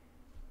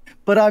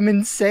 But I'm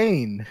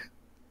insane.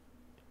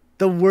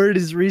 The word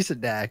is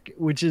Risadak,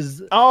 which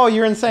is Oh,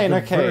 you're insane. The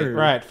Okay, verb.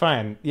 right,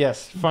 fine.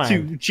 Yes, to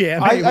fine.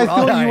 jam. I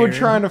thought you were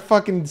trying to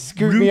fucking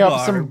scoop me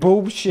up some Rhubarb.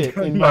 bullshit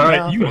in my All right,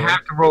 mouth. you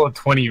have to roll a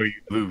 20 or you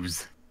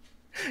lose.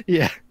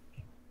 Yeah.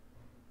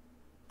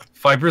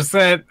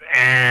 5%.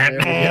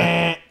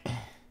 Eh.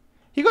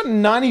 You got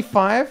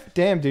 95?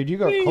 Damn, dude, you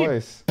got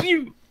close.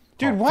 Pew.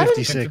 Dude, why did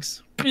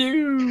 56.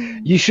 Pew.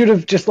 You should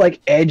have just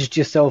like edged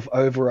yourself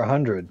over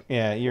 100.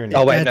 Yeah, you're an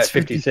Oh wait, no, That's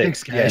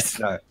 56. 56, Yes,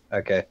 guys. no.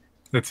 Okay,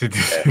 That's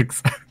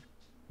 56.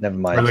 never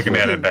mind. We're looking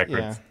at Yeah. it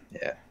backwards.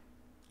 Yeah.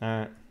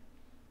 Alright.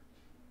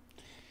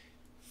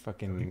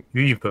 Fucking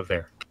You put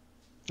there.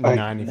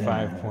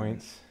 95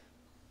 points.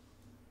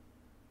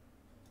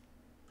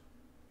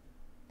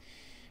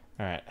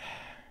 Alright.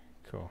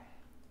 Cool.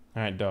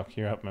 Alright, Doc,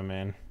 you're up, my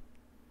man.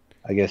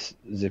 I guess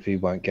Zippy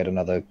won't get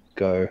another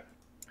go.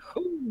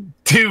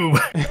 2.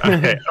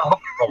 Okay, I'll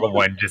roll a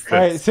 1 just to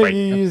Alright, so spite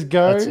you them. use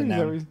go? That's a Is that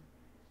noun. what you-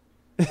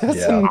 That's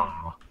Yeah. a-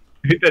 Oh.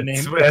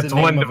 That's That's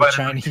one of a divided.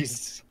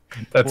 Chinese.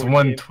 That's board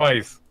one game.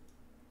 twice.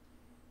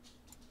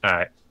 All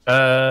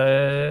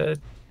right.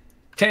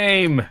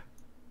 Tame.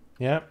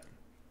 Yep.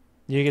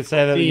 You could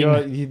say that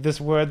Theme.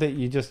 this word that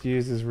you just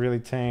used is really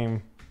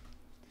tame.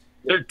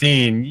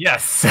 13.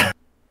 Yes.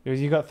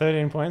 You got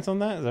 13 points on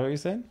that? Is that what you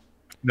said?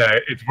 No,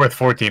 it's worth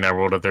 14. I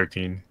rolled a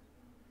 13.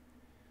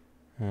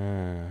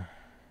 Oh,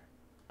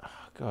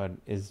 God.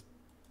 Is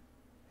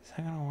that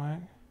going to work?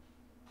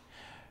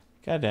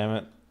 God damn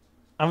it.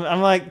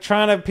 I'm like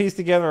trying to piece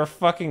together a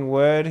fucking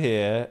word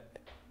here.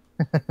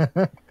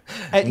 I'm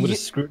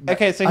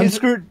Okay, so I'm here's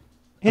screwed.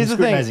 here's the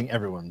thing. Scrutinizing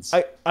everyone's.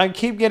 I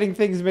keep getting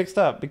things mixed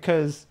up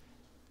because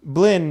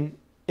Blin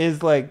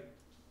is like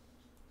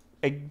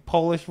a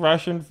Polish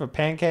Russian for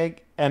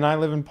pancake, and I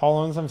live in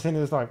Poland, so I'm sitting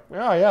there like,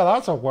 oh yeah,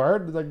 that's a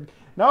word. Like,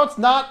 no, it's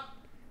not.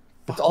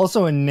 It's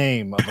also a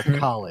name of a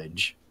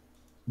college,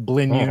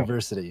 Blinn Oh.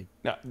 University.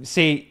 No,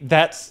 see,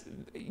 that's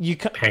you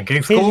can't.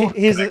 Pancake school?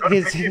 Here's Can I go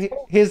to pancake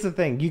school? the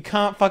thing. You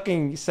can't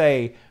fucking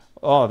say,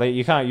 oh,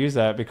 you can't use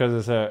that because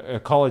it's a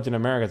college in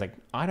America. It's like,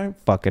 I don't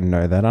fucking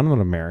know that. I'm not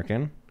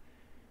American.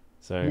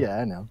 So Yeah,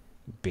 I know.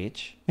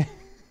 bitch.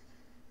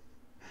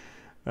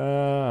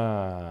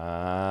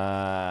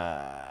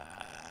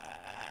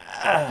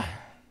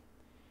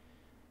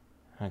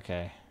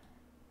 Okay.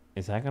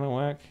 Is that gonna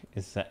work?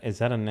 Is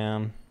that a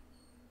noun?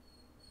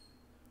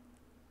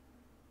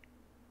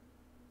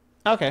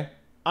 Okay.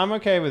 I'm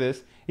okay with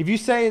this. If you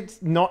say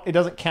it's not, it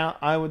doesn't count,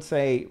 I would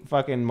say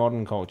fucking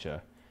modern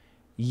culture.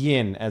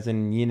 Yin, as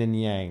in yin and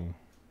yang.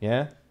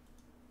 Yeah?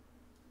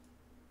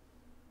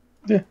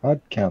 Yeah,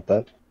 I'd count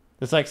that.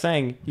 It's like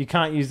saying you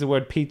can't use the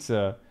word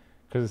pizza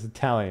because it's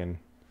Italian.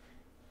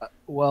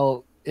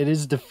 Well, it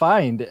is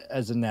defined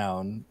as a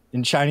noun.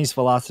 In Chinese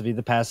philosophy,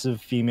 the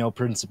passive female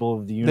principle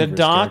of the universe. The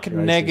dark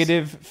characterizes-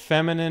 negative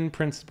feminine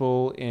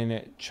principle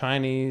in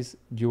Chinese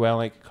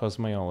dualic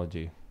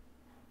cosmology.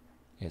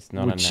 It's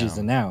not which a noun. is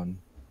a noun.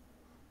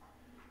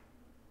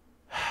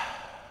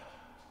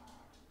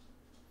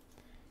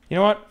 You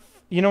know what?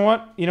 You know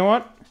what? You know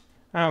what?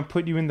 I'm gonna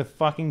put you in the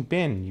fucking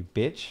bin, you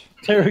bitch.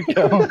 There we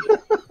go.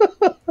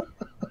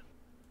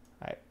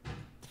 I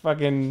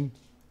fucking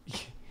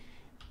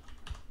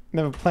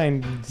never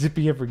playing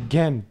Zippy ever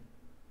again.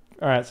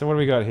 All right, so what do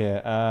we got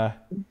here?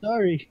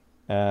 Sorry.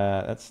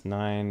 That's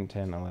 9,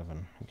 10,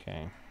 11.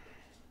 Okay.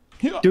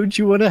 Don't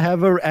you want to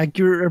have an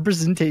accurate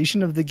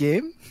representation of the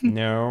game?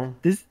 No.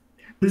 This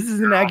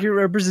is an accurate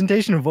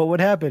representation of what would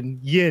happen.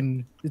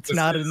 Yin. It's This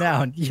not a is-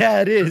 noun.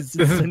 Yeah, it is.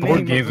 This It's is the board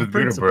name games of a with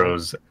Voodoo principle.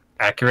 Bros.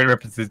 Accurate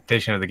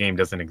representation of the game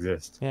doesn't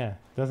exist. Yeah,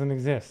 doesn't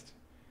exist.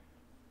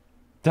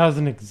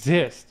 Doesn't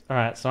exist. All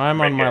right, so I'm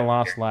on my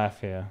last laugh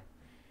here.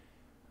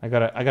 I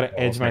gotta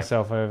edge man.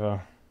 myself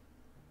over.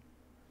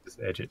 Just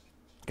edge it.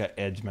 Gotta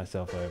edge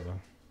myself over.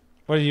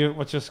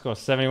 What's your score?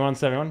 71,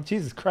 71?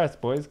 Jesus Christ,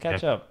 boys,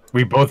 catch up.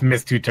 We both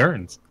missed 2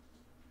 turns.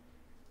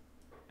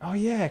 Oh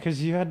yeah,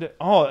 because you had to.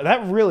 Oh,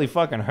 that really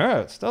fucking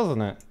hurts,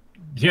 doesn't it?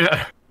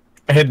 Yeah.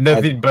 I had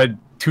nothing but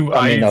 2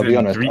 I mean, I's I'll be and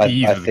honest, 3 I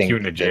E's with a think Q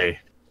and a J.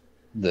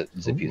 That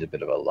Zippy's a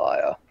bit of a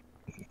liar.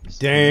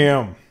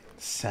 Damn,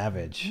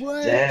 savage.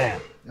 What? Damn,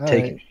 All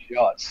taking right.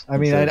 shots. I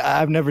mean, It's a-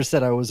 I've never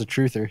said I was a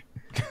truther.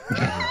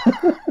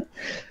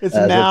 It's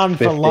That's noun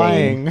for 15.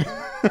 lying.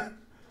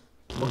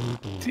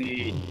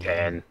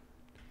 10.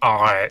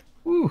 Alright.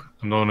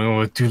 I'm the only one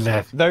with 2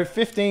 left. Though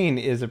 15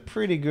 is a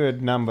pretty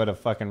good number to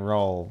fucking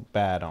roll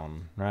bad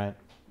on, right?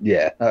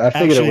 Yeah, I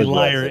figured Actually, it was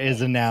liar worth it.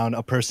 is a noun,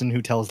 a person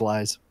who tells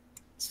lies.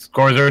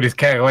 Score's already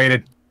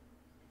calculated.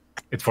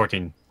 It's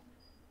 14.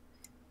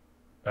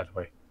 By the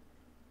way.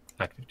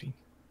 Not 15.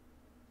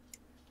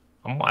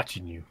 I'm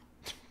watching you.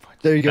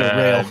 There you go,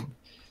 rail.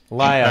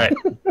 Liar.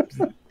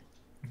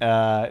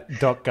 Alright.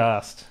 Doc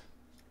Gast.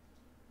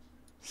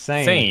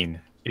 Sane.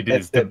 Sane. It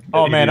is That's the.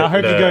 Oh man, I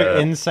hope you go the-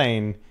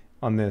 insane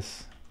on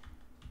this.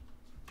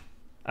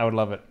 I would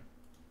love it.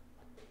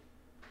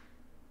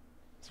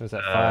 So is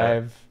that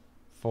 5,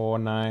 4,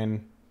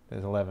 9?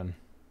 There's 11.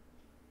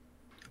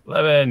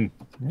 11.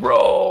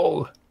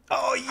 Roll.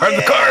 Oh yeah! Heard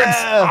the cards.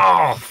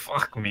 Oh,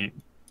 fuck me.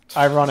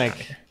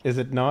 Ironic, is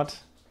it not?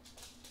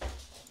 A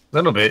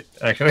little bit,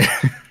 actually.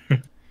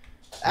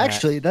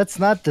 Actually, that's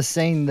not the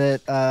sane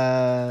that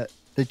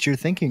that you're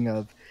thinking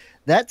of.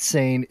 That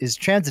sane is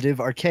transitive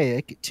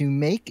archaic to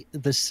make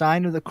the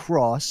sign of the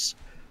cross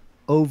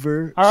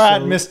over. All right,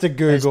 so Mr. as to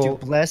Google.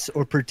 bless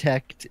or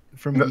protect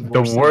from the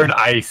evil. the word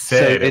I So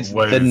said it's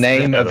was the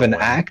name of other an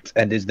one. act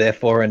and is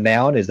therefore a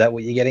noun. Is that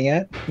what you're getting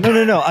at?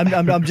 No.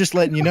 I'm just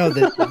letting you know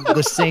that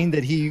the sane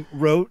that he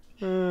wrote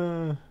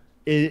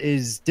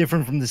is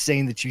different from the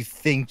sane that you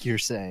think you're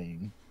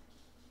saying.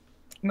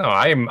 No,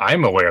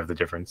 I'm aware of the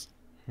difference.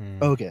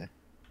 Okay.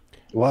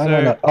 Why am So-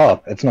 I not?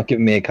 Oh, it's not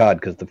giving me a card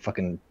because the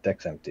fucking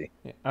deck's empty.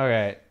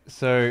 Okay,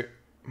 so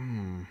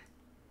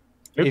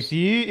Oops.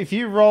 if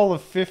you roll a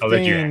I'll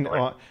let you 15,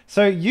 handle it.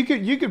 so you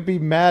could be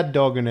mad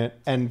dogging it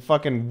and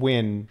fucking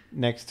win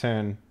next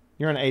turn.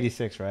 You're on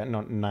 86, right?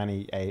 Not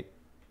 98.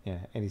 Yeah,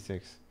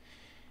 86.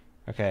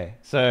 Okay,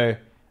 so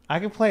I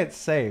could play it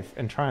safe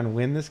and try and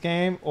win this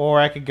game, or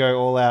I could go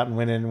all out and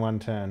win it in one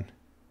turn.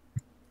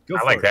 Go I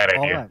for like it. that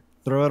All idea. out.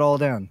 Throw it all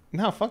down.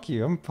 No, fuck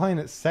you. I'm playing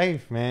it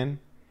safe, man.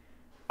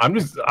 I'm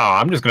just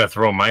gonna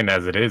throw mine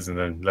as it is and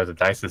then let the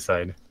dice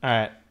decide. All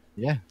right,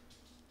 Yeah.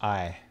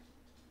 I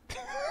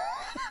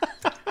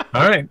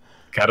All right,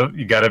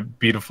 you gotta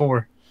beat a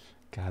 4.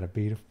 gotta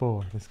beat a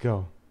 4. Let's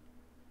go.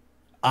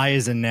 I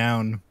is a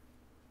noun.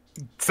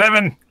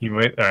 7. You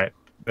wait. All right,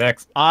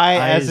 next. I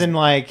I as is- in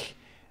like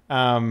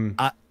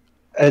As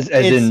it's,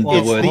 in the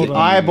it's word. the that you-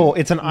 eyeball.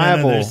 It's an no,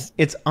 eyeball. there's-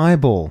 It's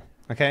eyeball.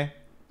 Okay.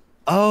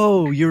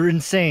 Oh, you're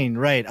insane.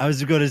 Right. I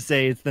was going to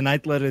say it's the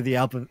ninth letter of the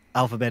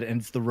alphabet and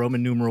it's the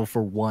Roman numeral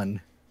for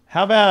 1.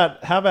 How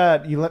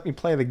about you let me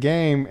play the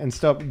game and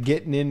stop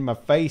getting in my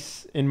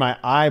face, in my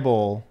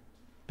eyeball,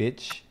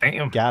 bitch.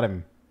 Damn. Got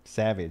him.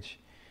 Savage.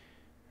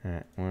 All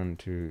right, 1,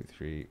 2,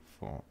 3,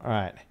 4. All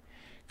right,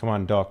 come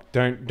on, Doc.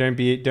 Don't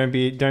be a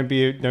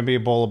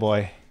baller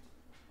boy.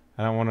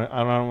 I don't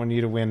want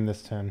you to win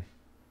this turn.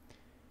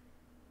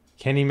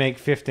 Can he make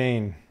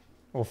 15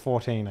 or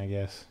 14? I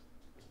guess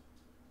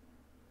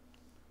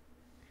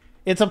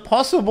it's a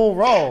possible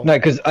roll. No,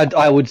 because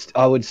I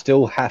would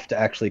still have to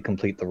actually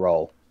complete the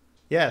roll.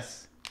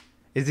 Yes.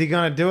 Is he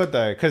gonna do it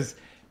though? Because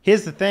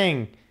here's the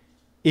thing: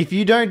 if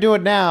you don't do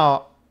it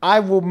now, I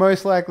will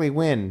most likely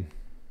win.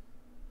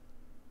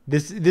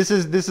 This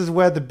is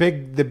where the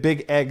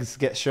big eggs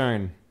get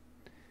shown.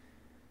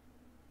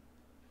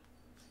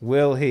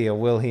 Will he or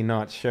will he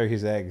not show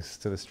his eggs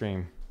to the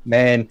stream?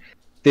 Man,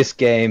 this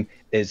game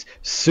is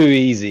so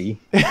easy.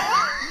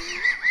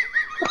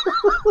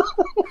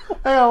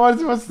 Hang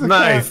on, what's the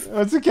Nice. count?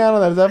 What's the count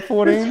on that? Is that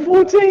 14? It's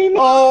 14.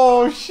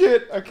 Oh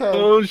shit! Okay,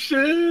 Oh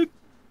shit!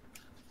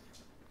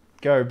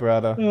 go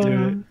brother.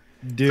 Do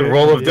The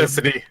roll of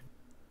destiny.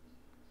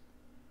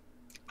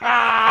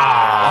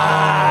 Ah!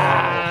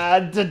 All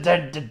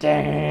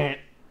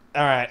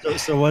right,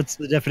 So what's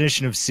the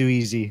definition of so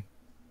easy?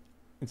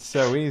 it's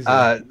so easy.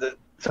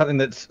 Something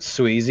that's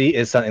so easy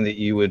is something that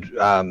you would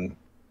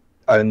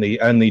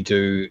only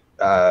do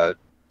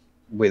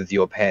with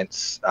your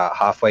pants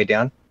halfway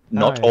down,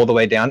 not yeah. all the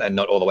way down, and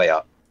not all the way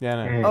up.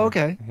 Yeah, no. Mm. Oh,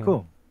 okay,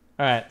 cool.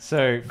 All right,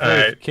 so Faith,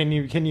 right. can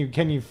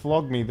you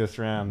flog me this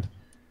round?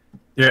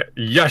 Yeah,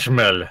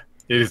 yashmel.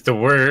 It is the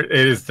word.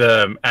 It is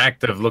the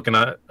act of looking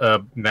at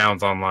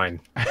nouns online.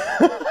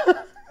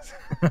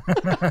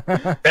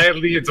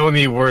 Sadly, it's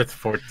only worth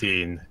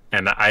 14,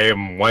 and I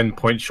am 1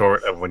 point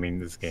short of winning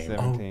this game.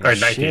 17. Or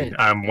 19. Shit.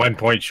 I'm 1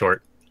 point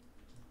short.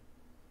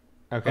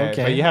 Okay,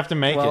 Okay, but you have to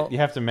make well- it. You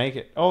have to make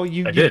it. Oh,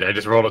 you I did. I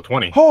just rolled a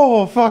 20.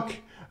 Oh fuck.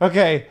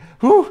 Okay.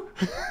 Whew.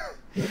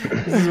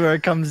 This is where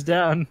it comes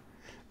down.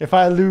 If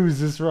I lose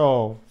this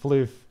roll,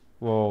 Floof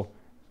will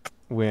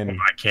win.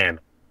 I can.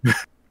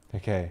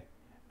 Okay.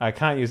 I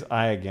can't use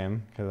I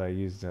again because I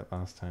used it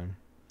last time.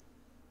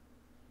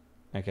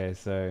 Okay,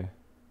 so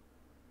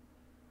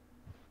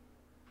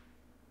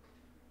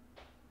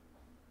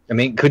I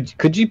mean,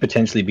 could you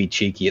potentially be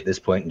cheeky at this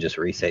point and just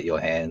reset your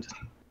hand?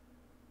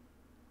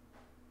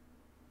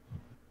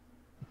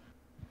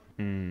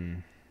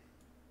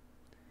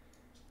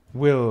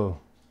 Will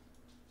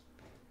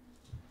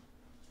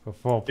for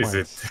 4 points.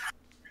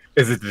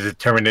 Is it the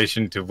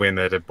determination to win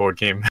at a board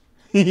game?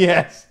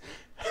 Yes.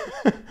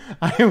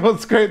 I will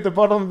scrape the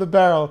bottom of the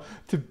barrel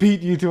to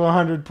beat you to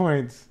 100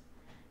 points.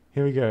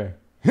 Here we go.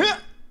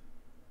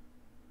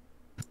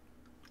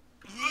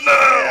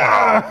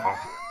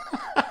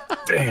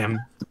 Damn.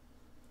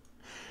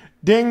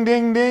 Ding,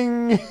 ding,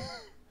 ding.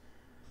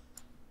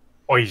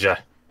 Oija.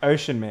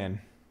 Ocean Man.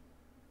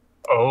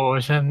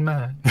 Ocean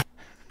man.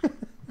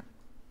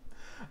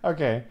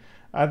 Okay.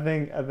 I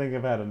think I've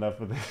had enough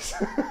of this.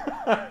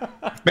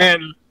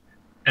 Man.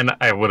 And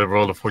I would have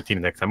rolled a 14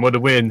 next time. Would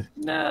have win.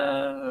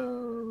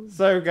 No.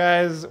 So,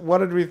 guys, what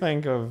did we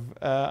think of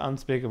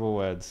Unspeakable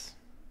Words?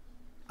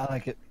 I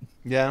like it.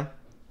 Yeah?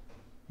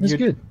 It's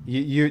good.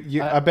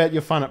 I bet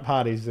you're fun at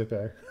parties,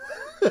 Zippo.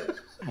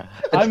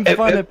 I'm It,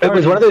 fun it, at it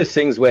was one of parties. those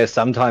things where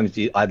sometimes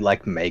I'd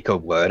like make a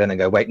word and then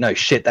go, wait, no,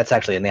 shit, that's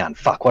actually a noun.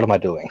 Fuck, what am I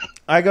doing?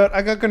 I got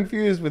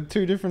confused with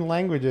two different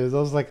languages. I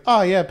was like,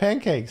 oh yeah,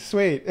 pancakes,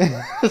 sweet.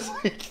 It's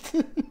like,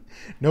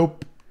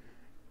 nope.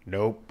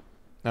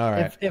 All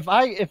right. If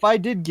I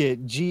did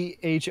get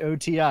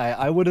GHOTI,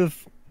 I would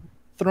have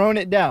thrown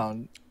it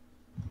down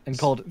and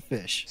called it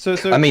fish. So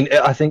I mean,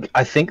 I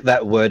think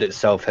that word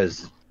itself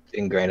has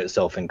ingrained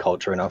itself in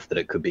culture enough that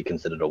it could be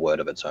considered a word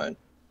of its own.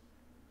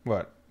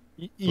 what?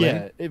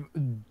 Yeah,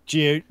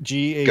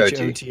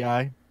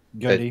 GHOTI,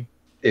 goatee.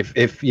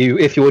 If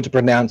you were to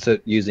pronounce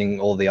it using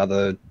all the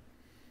other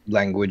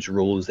language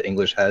rules that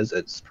English has,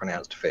 it's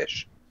pronounced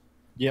fish.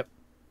 Yep.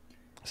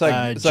 It's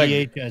like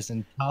GH as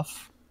in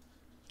tough.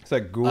 it's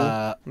like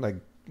ghoul,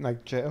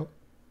 like jail.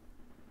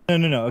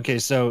 No. Okay,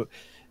 so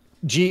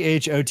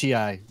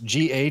GHOTI,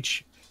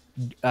 GH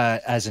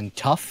as in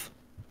tough,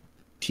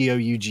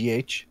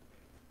 TOUGH.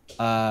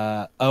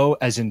 O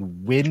as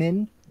in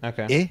women.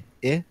 Okay.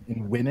 In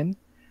women,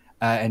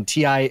 and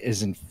TI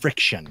is in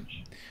friction.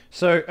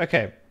 So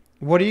okay,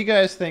 what do you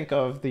guys think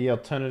of the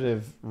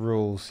alternative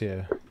rules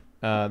here?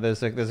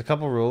 There's a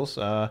couple rules.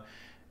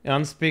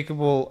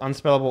 Unspeakable,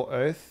 unspellable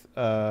oath.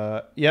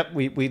 Yep,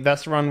 we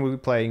that's the one we're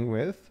playing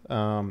with.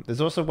 There's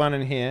also one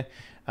in here.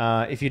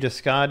 If you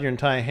discard your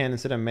entire hand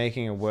instead of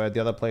making a word, the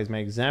other players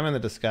may examine the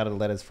discarded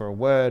letters for a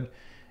word.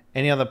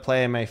 Any other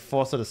player may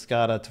force a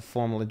discarder to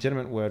form a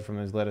legitimate word from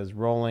those letters,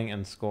 rolling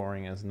and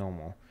scoring as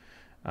normal.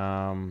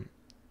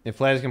 If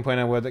players can point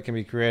out a word that can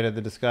be created,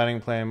 the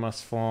discarding player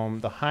must form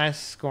the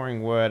highest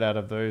scoring word out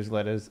of those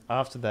letters.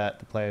 After that,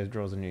 the player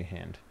draws a new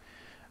hand.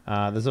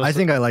 There's also, I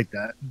think I like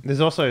that. there's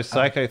also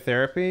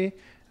psychotherapy.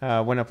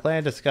 When a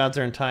player discards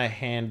their entire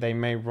hand, they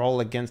may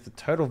roll against the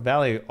total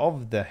value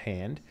of the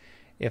hand.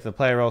 If the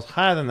player rolls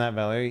higher than that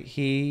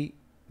value,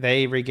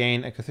 they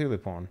regain a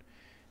Cthulhu pawn.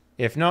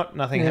 If not,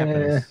 nothing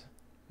happens.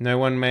 No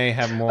one may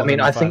have more. I mean,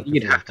 than I think 5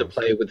 you'd have to percentages.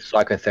 play with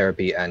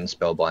psychotherapy and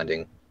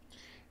spellbinding.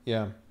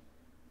 Yeah.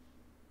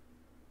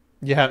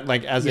 You have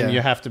like, as in, Yeah.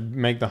 you have to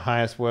make the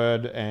highest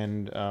word,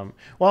 and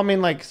well, I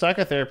mean, like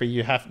psychotherapy,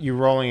 you're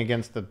rolling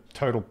against the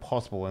total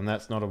possible, and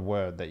that's not a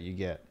word that you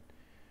get.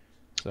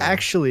 So,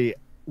 Actually,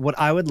 what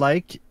I would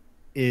like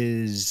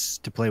is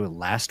to play with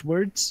last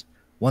words.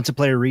 Once a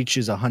player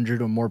reaches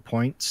 100 or more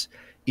points,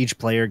 each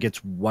player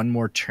gets one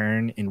more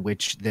turn in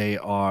which they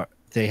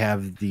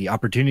have the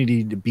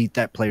opportunity to beat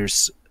that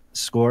player's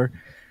score.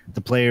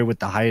 The player with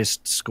the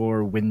highest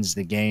score wins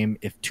the game.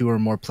 If 2 or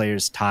more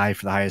players tie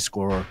for the highest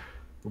score,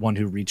 the one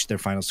who reached their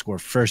final score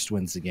first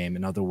wins the game.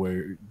 In other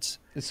words,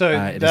 so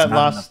it is that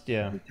not last,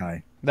 enough to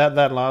tie.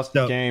 that last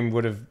So- game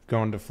would have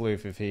gone to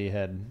Floof if he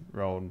had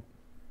rolled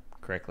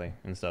correctly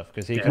and stuff,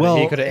 because he Yeah. could Well,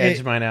 he could have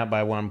edged mine out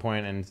by 1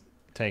 point and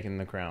taken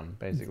the crown,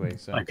 basically.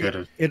 So I could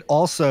have. It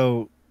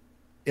also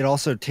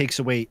takes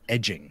away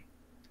edging,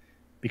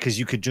 because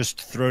you could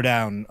just throw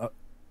down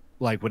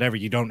like whatever.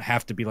 You don't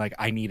have to be like,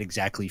 I need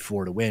exactly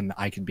 4 to win.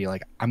 I could be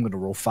like, I'm going to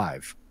roll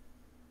 5.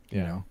 You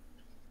Yeah. know.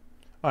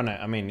 Oh no,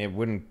 I mean it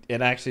wouldn't.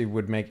 It actually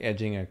would make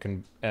edging a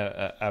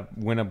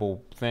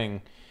winnable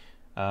thing,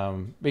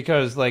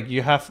 because like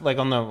you have like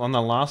on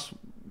the last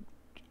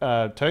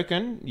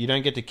token, you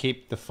don't get to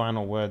keep the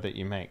final word that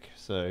you make.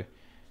 So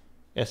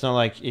it's not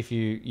like if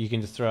you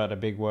can just throw out a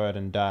big word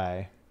and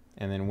die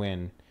and then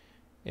win.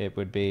 It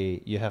would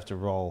be, you have to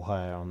roll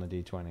higher on the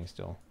d20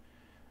 still.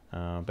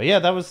 But yeah,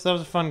 that was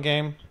a fun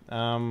game.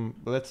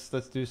 Let's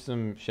do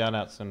some shout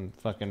outs and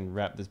fucking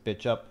wrap this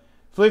bitch up.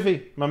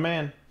 Floofy, my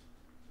man.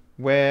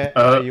 Where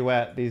are you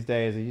at these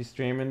days? Are you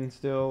streaming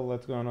still?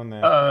 What's going on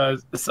there?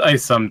 I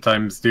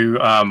sometimes do.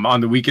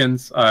 On the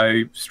weekends,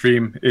 I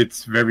stream.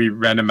 It's very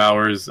random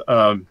hours.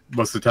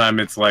 Most of the time,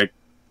 it's like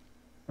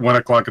 1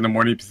 o'clock in the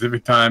morning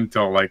Pacific time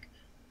till like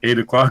 8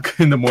 o'clock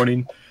in the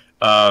morning.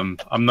 I'm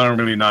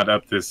not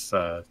up this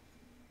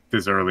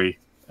early.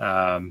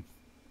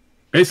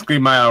 Basically,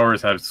 my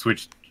hours have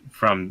switched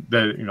from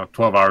the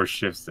 12-hour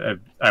shifts.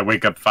 I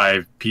wake up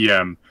 5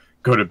 p.m.,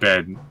 go to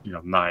bed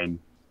 9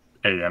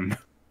 a.m.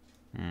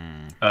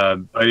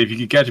 But if you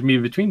could catch me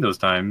between those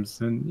times,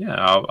 then yeah,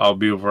 I'll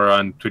be over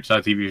on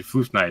Twitch.tv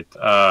Floof Night.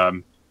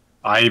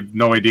 I have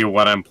no idea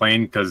what I'm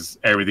playing because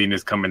everything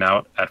is coming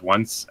out at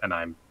once, and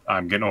I'm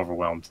getting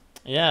overwhelmed.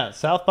 Yeah,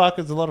 South Park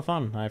is a lot of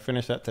fun. I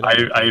finished that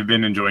today. I've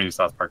been enjoying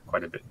South Park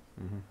quite a bit.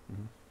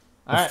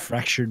 All right.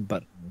 Fractured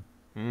button.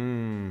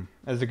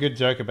 There's a good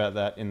joke about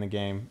that in the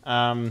game.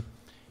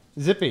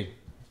 Zippy,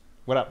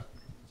 what up?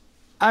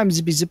 I'm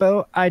Zippy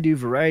Zippo. I do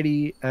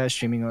variety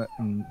streaming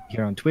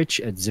here on Twitch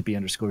at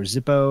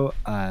Zippy_Zippo.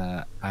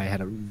 I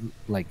had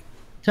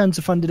tons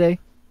of fun today.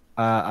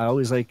 I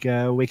always like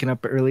waking up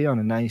early on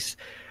a nice,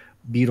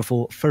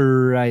 beautiful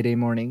Friday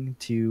morning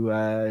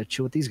to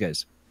chill with these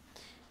guys.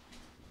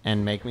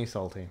 And make me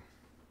salty.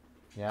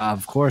 Yeah.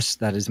 Of course,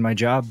 that is my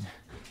job.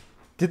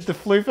 Did the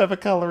Floof ever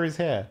color his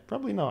hair?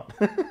 Probably not.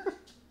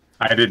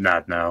 I did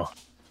not know.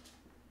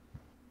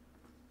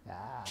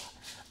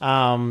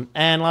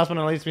 And last but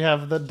not least, we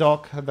have the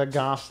Doc, the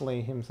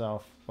Ghastly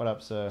himself. What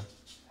up, sir?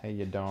 Hey,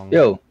 you dong.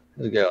 Yo,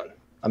 how's it going?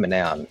 I'm a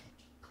noun.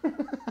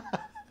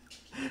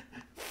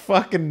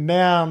 Fucking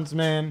nouns,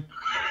 man.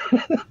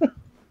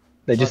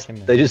 They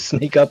just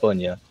sneak up on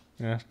you.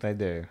 Yeah, they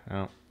do.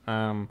 Oh.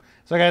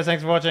 So guys,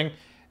 thanks for watching.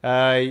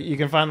 You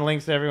can find the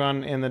links to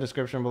everyone in the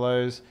description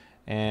below.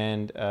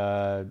 And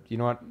you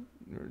know what?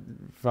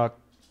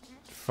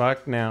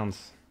 Fuck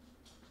nouns.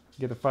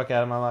 Get the fuck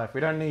out of my life. We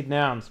don't need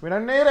nouns. We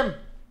don't need them.